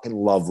fucking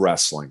love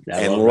wrestling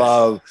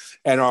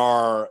and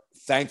are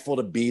thankful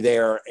to be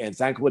there and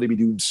thankful to be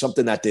doing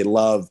something that they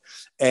love.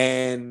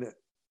 And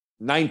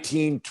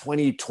 19,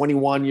 20,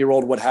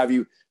 21-year-old, what have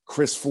you,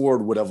 Chris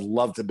Ford would have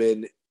loved to have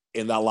been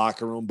in that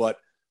locker room, but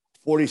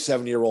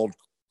 47-year-old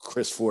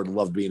Chris Ford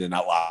loved being in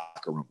that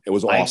locker room. It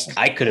was awesome.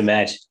 I could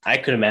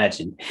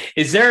imagine.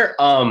 Is there,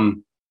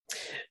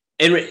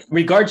 in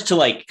regards to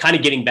like kind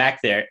of getting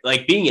back there,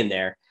 like being in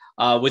there,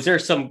 was there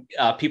some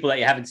people that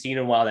you haven't seen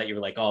in a while that you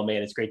were like, oh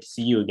man, it's great to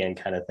see you again,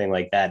 kind of thing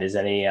like that? Is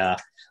any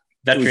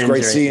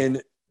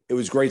veterans? It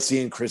was great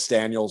seeing Chris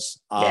Daniels.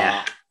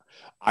 I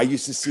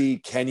used to see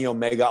Kenny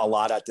Omega a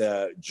lot at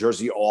the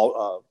Jersey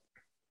All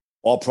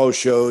Pro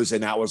shows,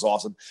 and that was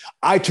awesome.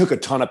 I took a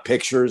ton of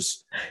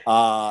pictures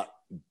back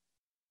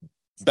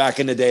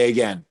in the day.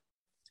 Again,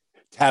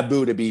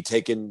 taboo to be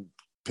taking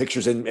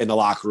pictures in the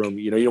locker room.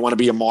 You don't want to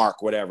be a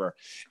mark, whatever.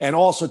 And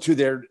also, too,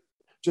 there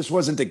just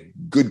wasn't the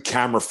good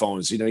camera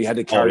phones. You had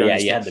to carry. Oh yeah,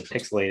 you had the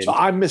pixelated. So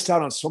I missed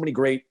out on so many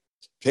great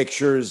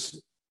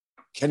pictures.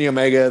 Kenny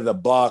Omega, the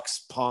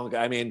Bucks, Punk.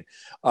 I mean,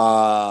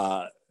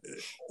 all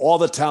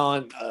the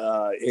talent.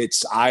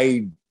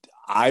 I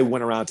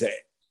went around to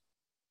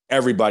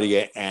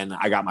everybody and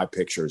I got my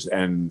pictures,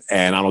 and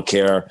I don't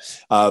care.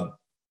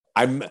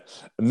 I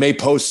may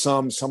post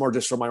some are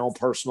just for my own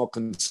personal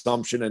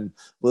consumption and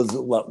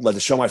let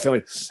it show my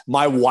family.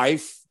 My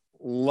wife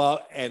we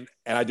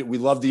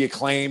love the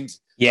Acclaimed.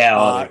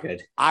 Yeah, they're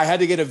good. I had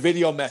to get a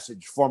video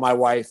message for my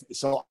wife.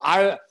 So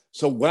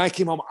when I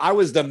came home, I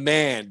was the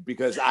man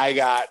because I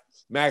got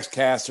Max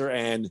Caster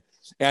and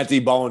Anthony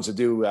Bowens to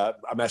do a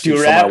message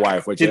for my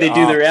wife. Did they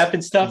do the rap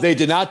and stuff? They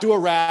did not do a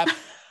rap,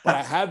 but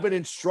I have been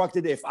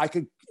instructed if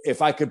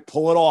I could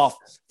pull it off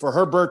for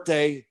her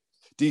birthday,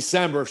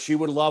 December, she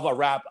would love a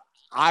rap.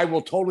 I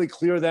will totally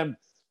clear them,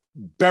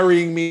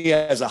 burying me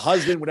as a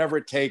husband, whatever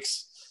it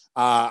takes.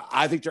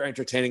 I think they're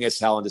entertaining as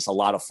hell and just a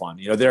lot of fun.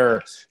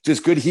 They're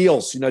just good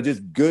heels,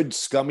 just good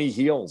scummy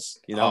heels,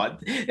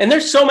 And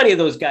there's so many of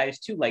those guys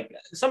too, like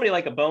somebody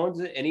like a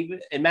Bones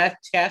and Matt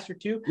Caster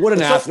too. What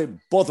an athlete.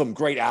 Both of them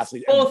great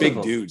athletes and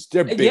big dudes.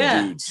 They're big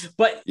dudes.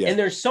 But and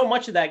there's so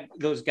much of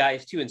those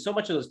guys too, and so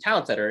much of those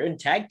talents that are in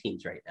tag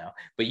teams right now.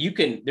 But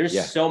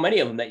there's so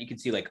many of them that you can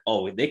see like,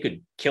 oh, they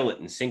could kill it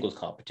in singles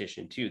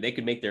competition too. They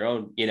could make their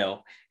own,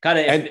 kind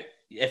of.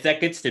 If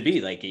that gets to be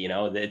like,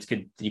 it's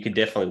good, you could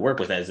definitely work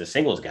with it as a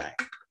singles guy.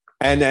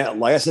 And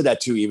like I said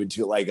that too, even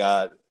too, like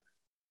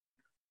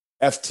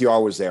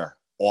FTR was there.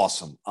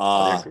 Awesome.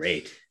 They're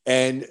great.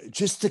 And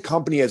just the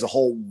company as a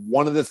whole,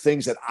 one of the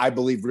things that I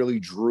believe really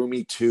drew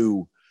me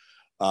to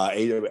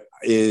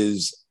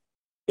is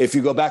if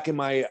you go back in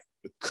my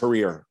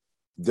career,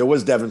 there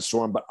was Devon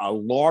Storm, but a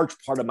large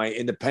part of my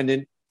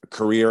independent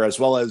career, as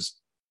well as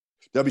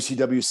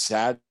WCW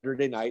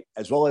Saturday Night,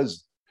 as well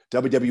as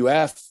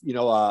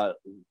WWF,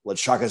 let's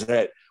shock us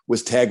at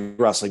was tag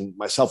wrestling.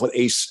 Myself with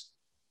Ace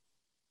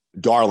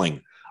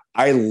Darling.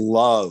 I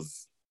love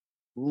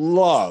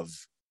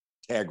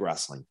tag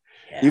wrestling.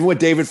 Yeah. Even with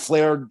David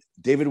Flair,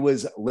 David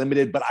was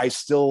limited, but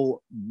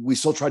we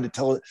still tried to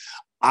tell it.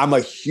 I'm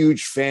a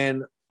huge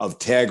fan of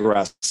tag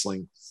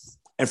wrestling.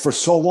 And for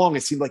so long,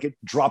 it seemed like it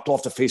dropped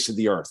off the face of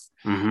the earth.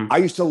 Mm-hmm. I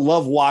used to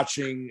love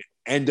watching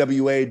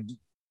NWA,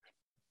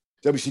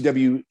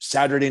 WCW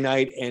Saturday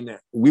Night, and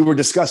we were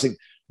discussing,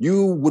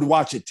 you would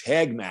watch a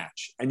tag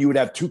match and you would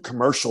have 2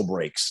 commercial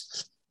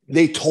breaks.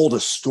 They told a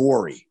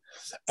story.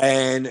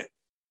 And,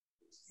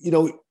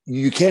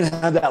 you can't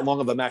have that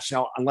long of a match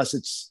now unless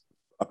it's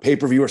a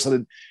pay-per-view or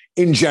something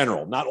in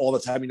general. Not all the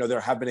time. There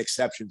have been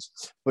exceptions.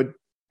 But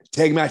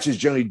tag matches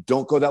generally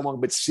don't go that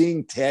long. But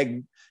seeing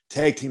tag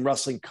team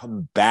wrestling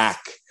come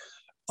back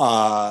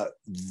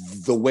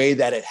the way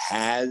that it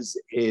has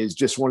is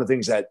just one of the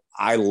things that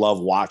I love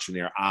watching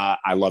there.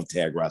 I love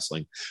tag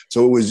wrestling.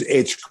 So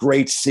it's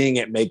great seeing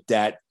it make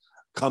that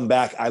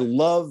comeback. I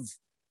love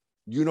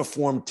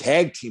uniform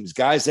tag teams,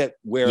 guys that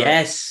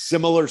wear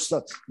similar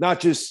stuff,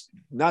 not tags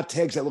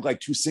that look like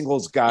two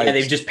singles guys. Yeah,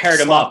 they've just paired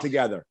them up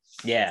together.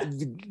 Yeah.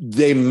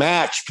 They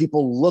match.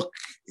 People look,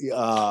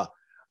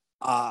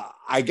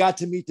 I got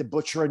to meet the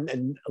Butcher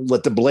and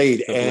Let the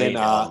Blade.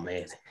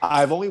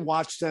 I've only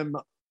watched them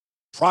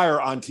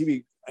prior on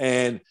TV,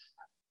 and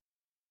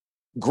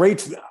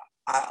great.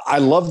 I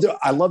love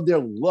their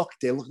look.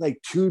 They look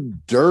like two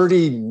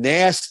dirty,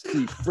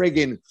 nasty,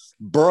 friggin'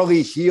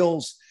 burly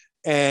heels.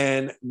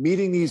 And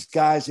meeting these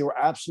guys, they were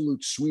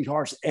absolute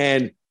sweethearts.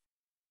 And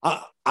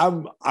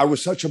I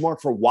was such a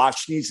mark for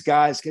watching these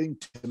guys, getting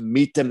to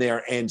meet them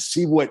there and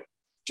see what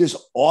just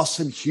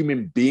awesome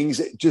human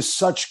beings, just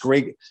such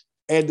great.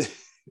 And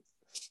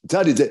I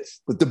tell you that,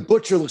 but the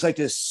Butcher looks like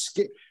this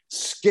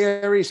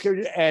scary,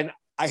 and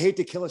I hate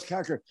to kill his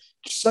character.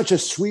 Such a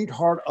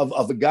sweetheart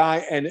of a guy,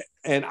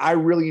 and I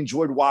really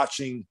enjoyed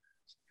watching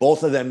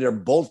both of them. They're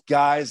both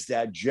guys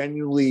that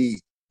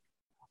genuinely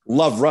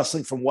love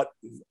wrestling.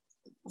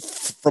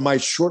 From my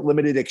short,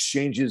 limited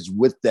exchanges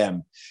with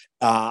them,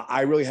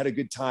 I really had a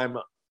good time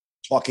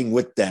talking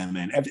with them,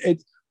 and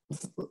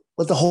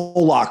but the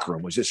whole locker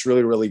room was just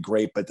really, really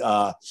great. But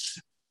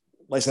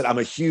like I said, I'm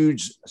a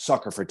huge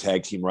sucker for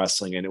tag team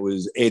wrestling, and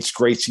it's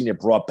great seeing it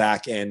brought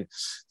back. And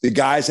the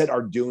guys that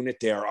are doing it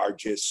there are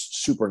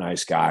just super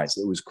nice guys.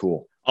 It was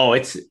cool. Oh,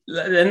 it's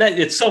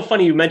so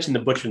funny you mentioned the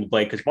Butcher and the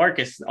Blade, because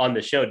Marcus on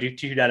the show,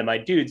 Two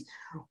Dynamite Dudes,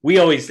 we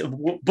always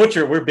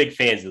Butcher. We're big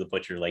fans of the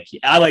Butcher.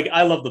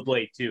 I love the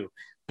Blade too,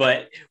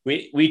 but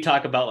we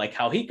talk about like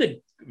how he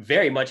could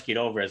very much get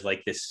over as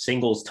like this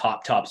singles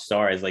top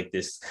star, as like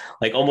this,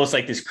 like almost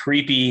like this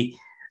creepy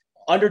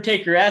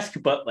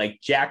Undertaker-esque, but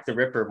like Jack the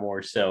Ripper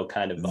more so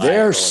kind of vibe.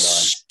 They're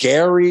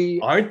scary,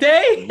 aren't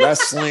they?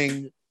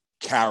 Wrestling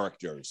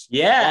characters,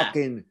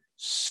 fucking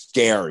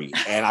scary,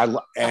 and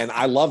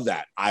I love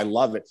that. I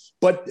love it,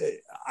 but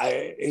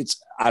I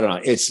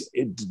don't know.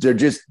 They're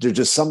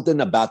just something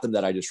about them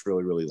that I just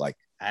really, really like.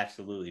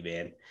 Absolutely,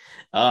 man.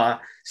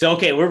 So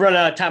okay, we're running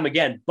out of time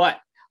again, but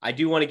I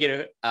do want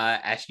to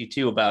ask you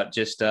too about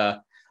just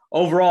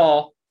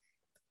overall.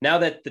 Now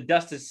that the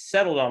dust has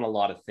settled on a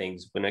lot of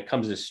things when it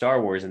comes to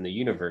Star Wars and the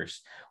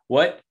universe,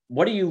 what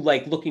are you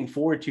like looking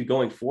forward to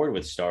going forward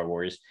with Star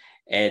Wars?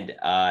 And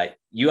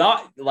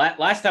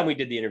last time we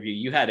did the interview,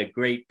 you had a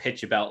great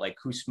pitch about like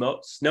who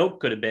Snoke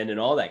could have been and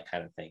all that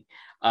kind of thing.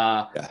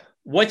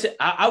 What's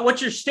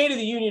your State of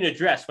the Union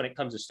address when it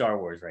comes to Star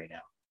Wars right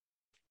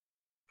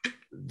now?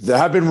 There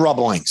have been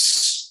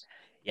rumblings.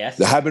 Yes.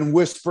 There have been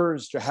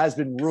whispers. There has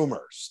been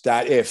rumors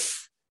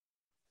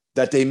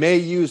that they may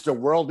use the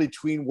World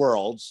Between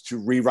Worlds to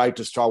rewrite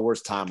the Star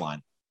Wars timeline.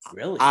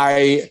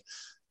 Really?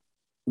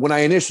 When I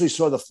initially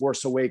saw The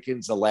Force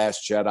Awakens, The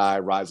Last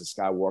Jedi, Rise of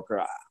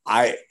Skywalker,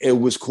 it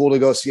was cool to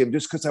go see them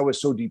just because I was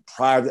so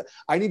deprived.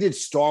 I needed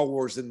Star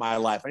Wars in my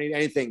life. I needed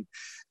anything.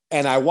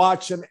 And I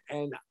watched them,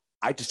 and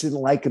I just didn't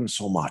like them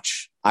so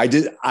much. I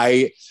didn't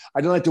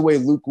like the way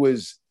Luke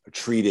was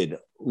treated.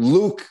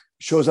 Luke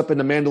shows up in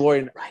The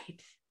Mandalorian.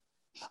 Right.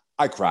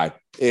 I cried.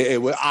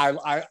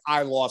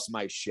 I lost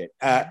my shit.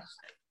 I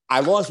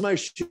lost my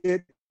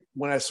shit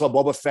when I saw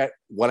Boba Fett,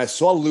 when I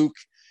saw Luke,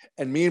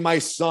 and me and my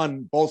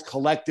son both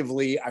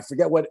collectively, I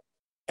forget what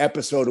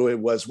episode it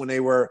was, when they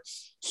were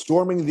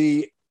storming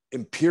the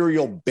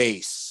Imperial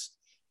base,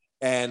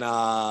 and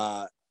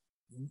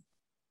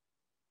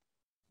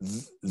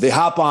they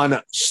hop on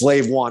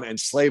Slave One, and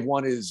Slave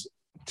One is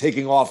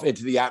taking off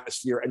into the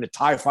atmosphere, and the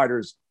TIE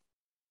fighters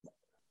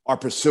are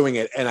pursuing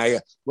it. And I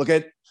look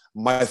at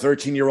my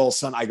 13-year-old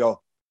son, I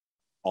go,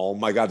 oh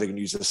my God, they're going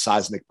to use a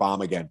seismic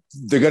bomb again.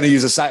 They're going to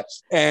use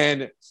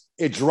and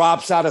it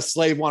drops out of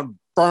Slave One.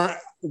 Burn.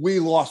 We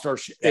lost our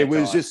shit. It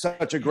was just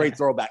such a great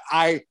throwback.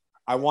 I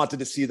wanted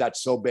to see that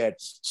so bad.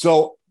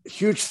 So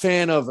huge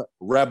fan of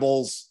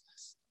Rebels.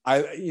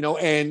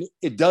 And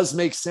it does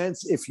make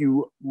sense if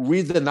you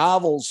read the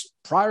novels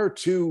prior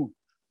to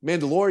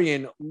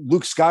Mandalorian.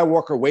 Luke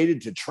Skywalker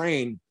waited to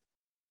train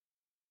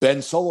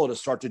Ben Solo to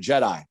start the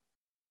Jedi.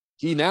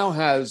 He now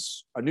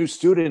has a new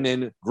student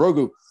in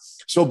Grogu.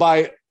 So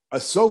by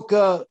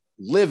Ahsoka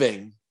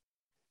living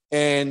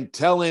and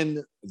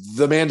telling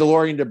the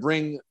Mandalorian to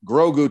bring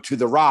Grogu to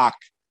the Rock,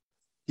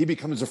 he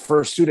becomes the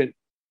first student.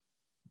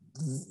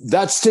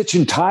 That stitch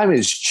in time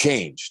has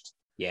changed.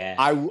 Yeah.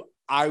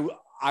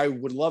 I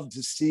would love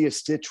to see a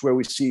stitch where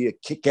we see a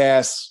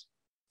kick-ass,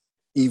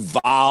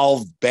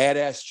 evolved,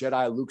 badass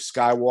Jedi Luke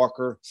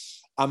Skywalker.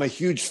 I'm a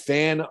huge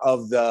fan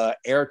of the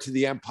Heir to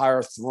the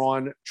Empire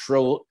Thrawn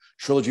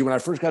trilogy. When I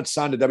first got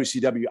signed to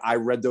WCW, I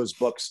read those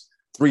books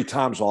 3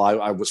 times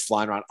while I was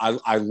flying around.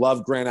 I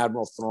love Grand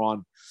Admiral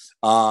Thrawn.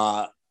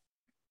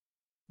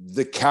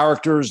 The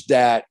characters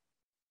that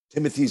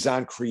Timothy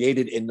Zahn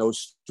created in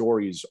those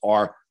stories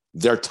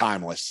they're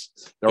timeless.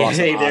 They're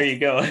awesome. Hey, there you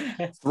go.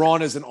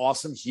 Thrawn is an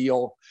awesome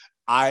heel.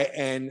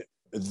 And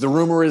the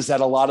rumor is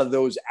that a lot of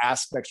those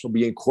aspects will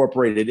be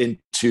incorporated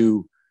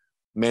into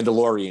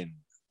Mandalorian,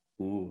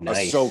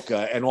 nice.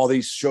 Ahsoka, and all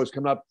these shows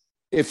coming up.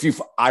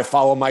 I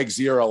follow Mike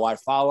Zero. I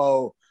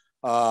follow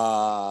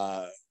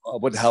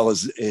what the hell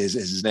is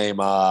his name?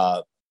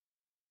 Damn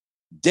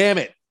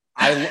it.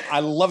 I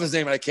love his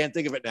name and I can't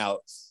think of it now.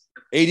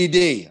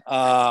 ADD.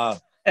 I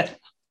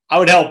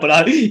would help,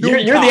 but you're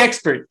the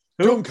expert.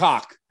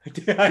 Doomcock.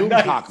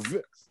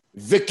 Doomcock.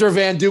 Victor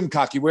Van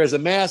Doomcock. He wears a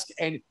mask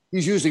and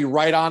he's usually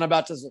right on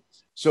about this.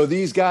 So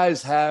these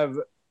guys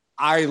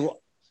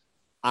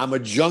I'm a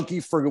junkie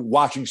for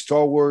watching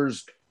Star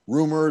Wars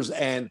rumors,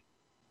 and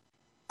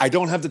I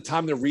don't have the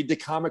time to read the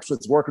comics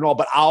with work and all,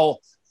 but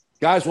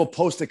guys will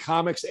post the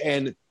comics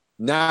and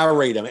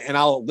narrate them, and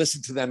I'll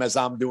listen to them as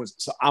I'm doing.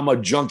 So I'm a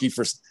junkie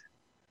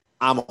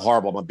I'm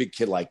horrible. I'm a big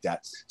kid like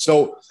that.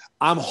 So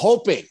I'm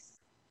hoping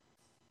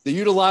they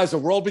utilize the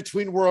world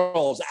between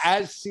worlds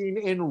as seen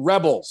in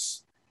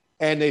Rebels,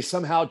 and they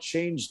somehow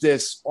change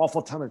this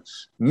awful time.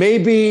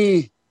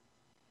 Maybe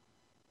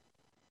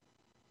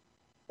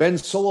Ben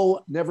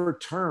Solo never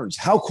turns.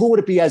 How cool would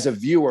it be as a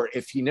viewer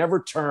if he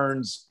never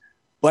turns,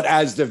 but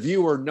as the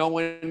viewer,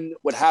 knowing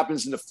what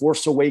happens in The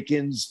Force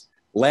Awakens,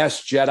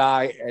 Last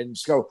Jedi, and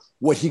so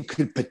what he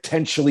could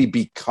potentially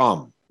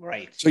become.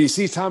 Right. So you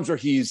see times where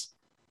he's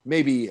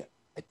maybe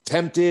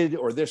tempted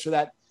or this or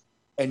that,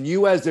 and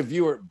you as the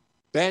viewer,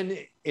 Ben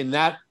in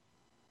that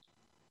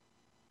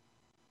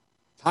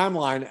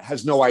timeline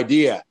has no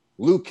idea.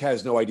 Luke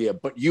has no idea,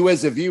 but you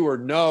as a viewer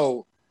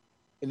know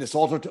in this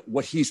alternate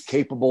what he's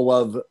capable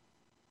of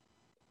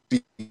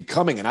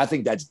becoming, and I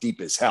think that's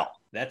deep as hell.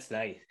 That's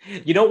nice.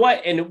 You know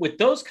what? And with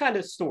those kind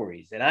of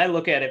stories, and I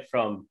look at it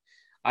from,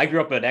 I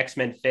grew up an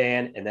X-Men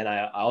fan, and then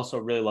I also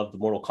really love the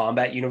Mortal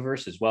Kombat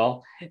universe as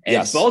well.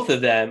 And both of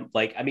them,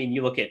 like, I mean,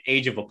 you look at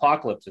Age of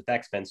Apocalypse with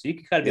X-Men, so you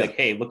can kind of be like,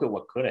 hey, look at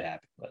what could have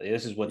happened.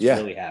 This is what's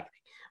really happening.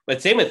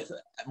 But same with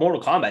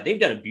Mortal Kombat, they've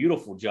done a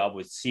beautiful job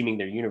with seaming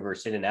their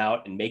universe in and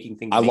out and making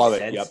things make love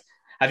sense. It. Yep.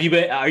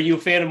 Are you a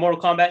fan of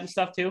Mortal Kombat and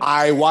stuff too?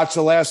 I watched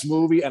the last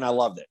movie and I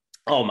loved it.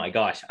 Oh my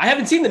gosh. I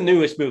haven't seen the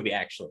newest movie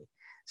actually.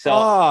 So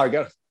I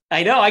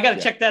know I got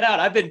to check that out.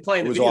 I've been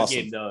playing the video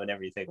game though and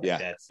everything like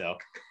that. So,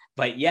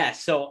 but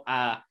there's a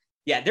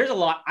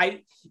lot.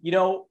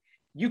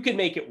 You can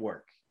make it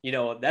work.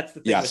 That's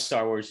the thing with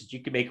Star Wars is you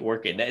can make it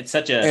work. And it's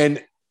such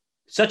a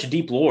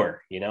deep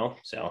lore,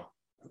 so.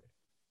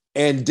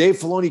 And Dave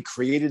Filoni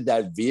created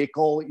that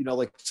vehicle,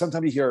 like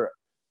sometimes you hear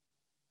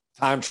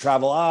time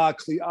travel,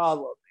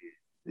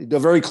 they're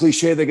very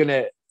cliche. They're going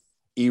to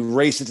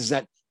erase it to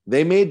that.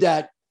 They made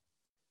that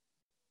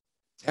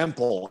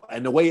temple,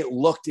 and the way it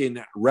looked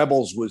in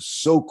Rebels was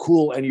so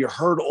cool. And you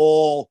heard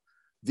all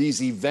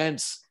these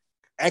events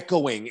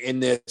echoing in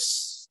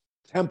this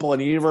temple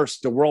and the universe,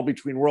 the world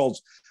between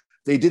worlds.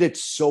 They did it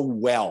so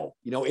well.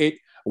 It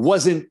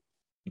wasn't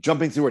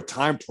jumping through a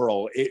time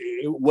pearl.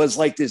 It was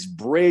like this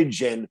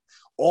bridge and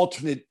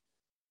alternate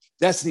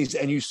destinies,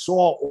 and you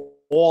saw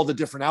all the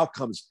different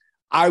outcomes.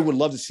 I would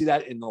love to see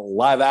that in the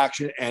live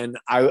action, and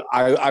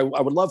I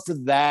would love for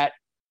that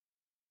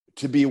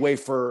to be a way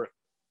for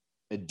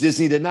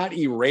Disney to not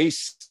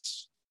erase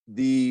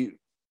the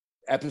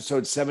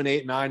episode 7,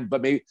 8, 9,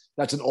 but maybe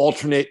that's an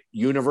alternate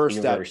universe.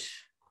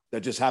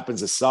 that just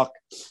happens to suck.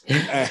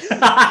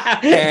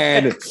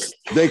 And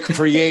they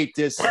create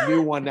this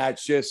new one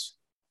that's just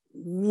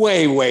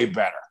way, way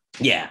better.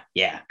 Yeah.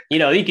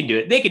 You can do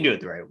it. They can do it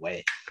the right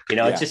way.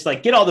 It's just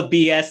like get all the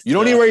BS. You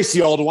don't erase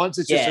the old ones.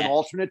 It's just an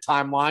alternate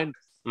timeline.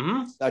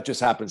 Mm-hmm. That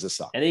just happens to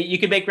suck. And you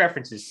can make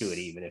references to it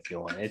even if you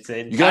want.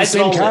 You got the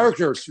same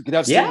characters. You could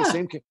have the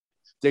same.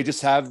 They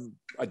just have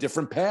a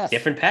different path.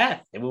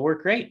 It will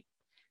work great.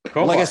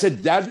 Like I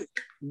said, that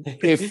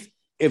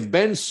if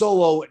Ben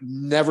Solo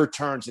never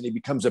turns and he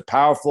becomes a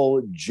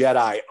powerful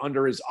Jedi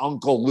under his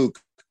uncle Luke,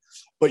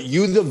 but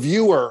you, the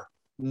viewer,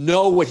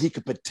 know what he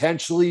could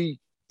potentially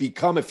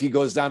become if he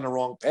goes down the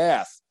wrong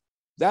path,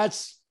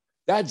 that's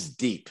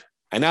deep.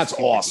 And that's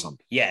awesome.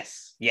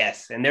 Yes.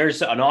 And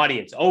there's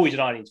always an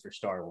audience for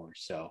Star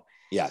Wars. So,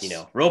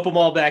 rope them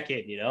all back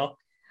in,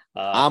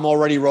 I'm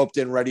already roped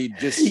in, ready.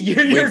 Just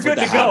you're good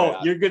to go.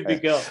 You're good to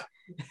go.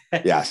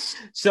 Yes.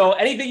 So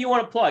anything you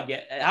want to plug?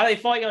 How do they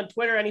follow you on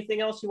Twitter?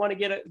 Anything else you want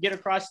to get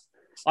across?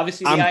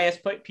 Obviously, the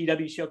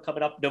ISPW show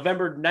coming up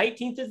November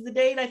 19th is the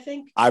date, I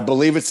think. I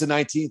believe it's the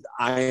 19th.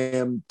 I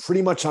am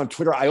pretty much on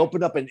Twitter. I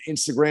opened up an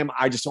Instagram.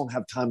 I just don't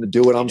have time to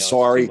do it. I'm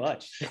sorry.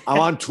 I'm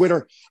on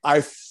Twitter.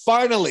 I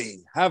finally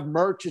have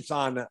merch. It's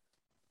on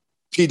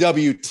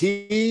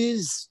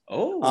PWTs.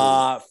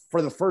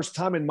 For the first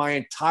time in my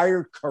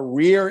entire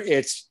career,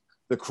 it's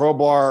the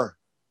Crowbar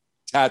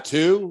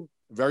tattoo.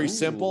 Very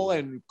simple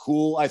and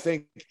cool, I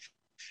think.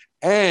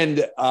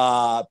 And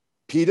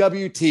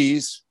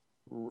PWTs,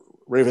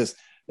 Ravens,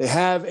 they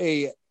have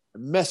a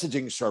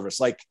messaging service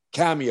like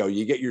Cameo.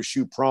 You get your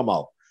shoe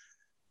promo.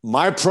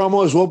 My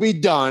promos will be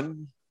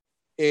done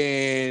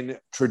in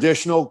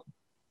traditional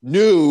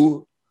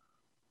new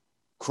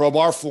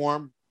Crowbar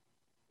form,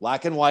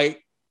 black and white,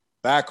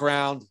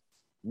 background,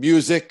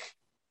 music,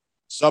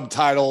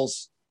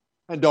 subtitles.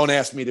 And don't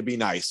ask me to be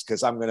nice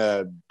because I'm going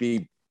to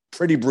be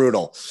pretty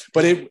brutal.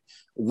 But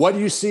what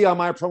you see on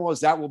my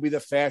promos, that will be the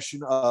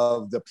fashion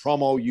of the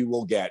promo you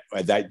will get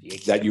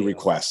that you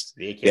request.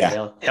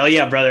 Yeah. Hell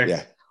yeah, brother.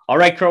 Yeah. All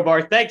right,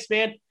 Crowbar. Thanks,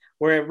 man.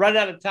 We're running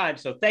out of time.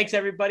 So thanks,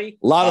 everybody.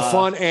 A lot of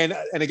fun. And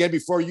again,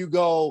 before you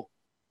go,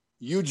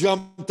 you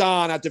jumped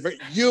on at the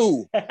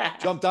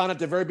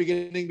very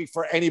beginning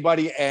before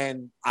anybody.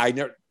 And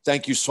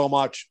thank you so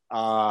much.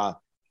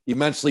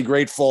 Immensely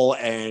grateful,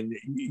 and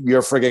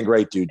you're friggin'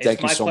 great, dude.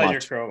 Thank you so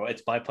much. Crow.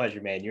 It's my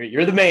pleasure, man.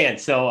 You're the man.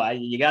 So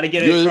you got to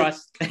get it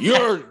across.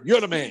 You're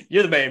the man.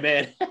 You're the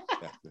man.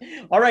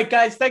 All right,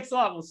 guys. Thanks a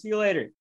lot. We'll see you later.